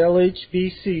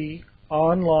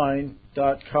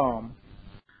lhbconline.com.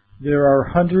 There are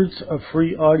hundreds of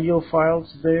free audio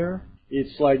files there.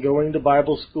 It's like going to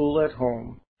Bible school at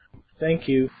home. Thank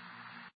you.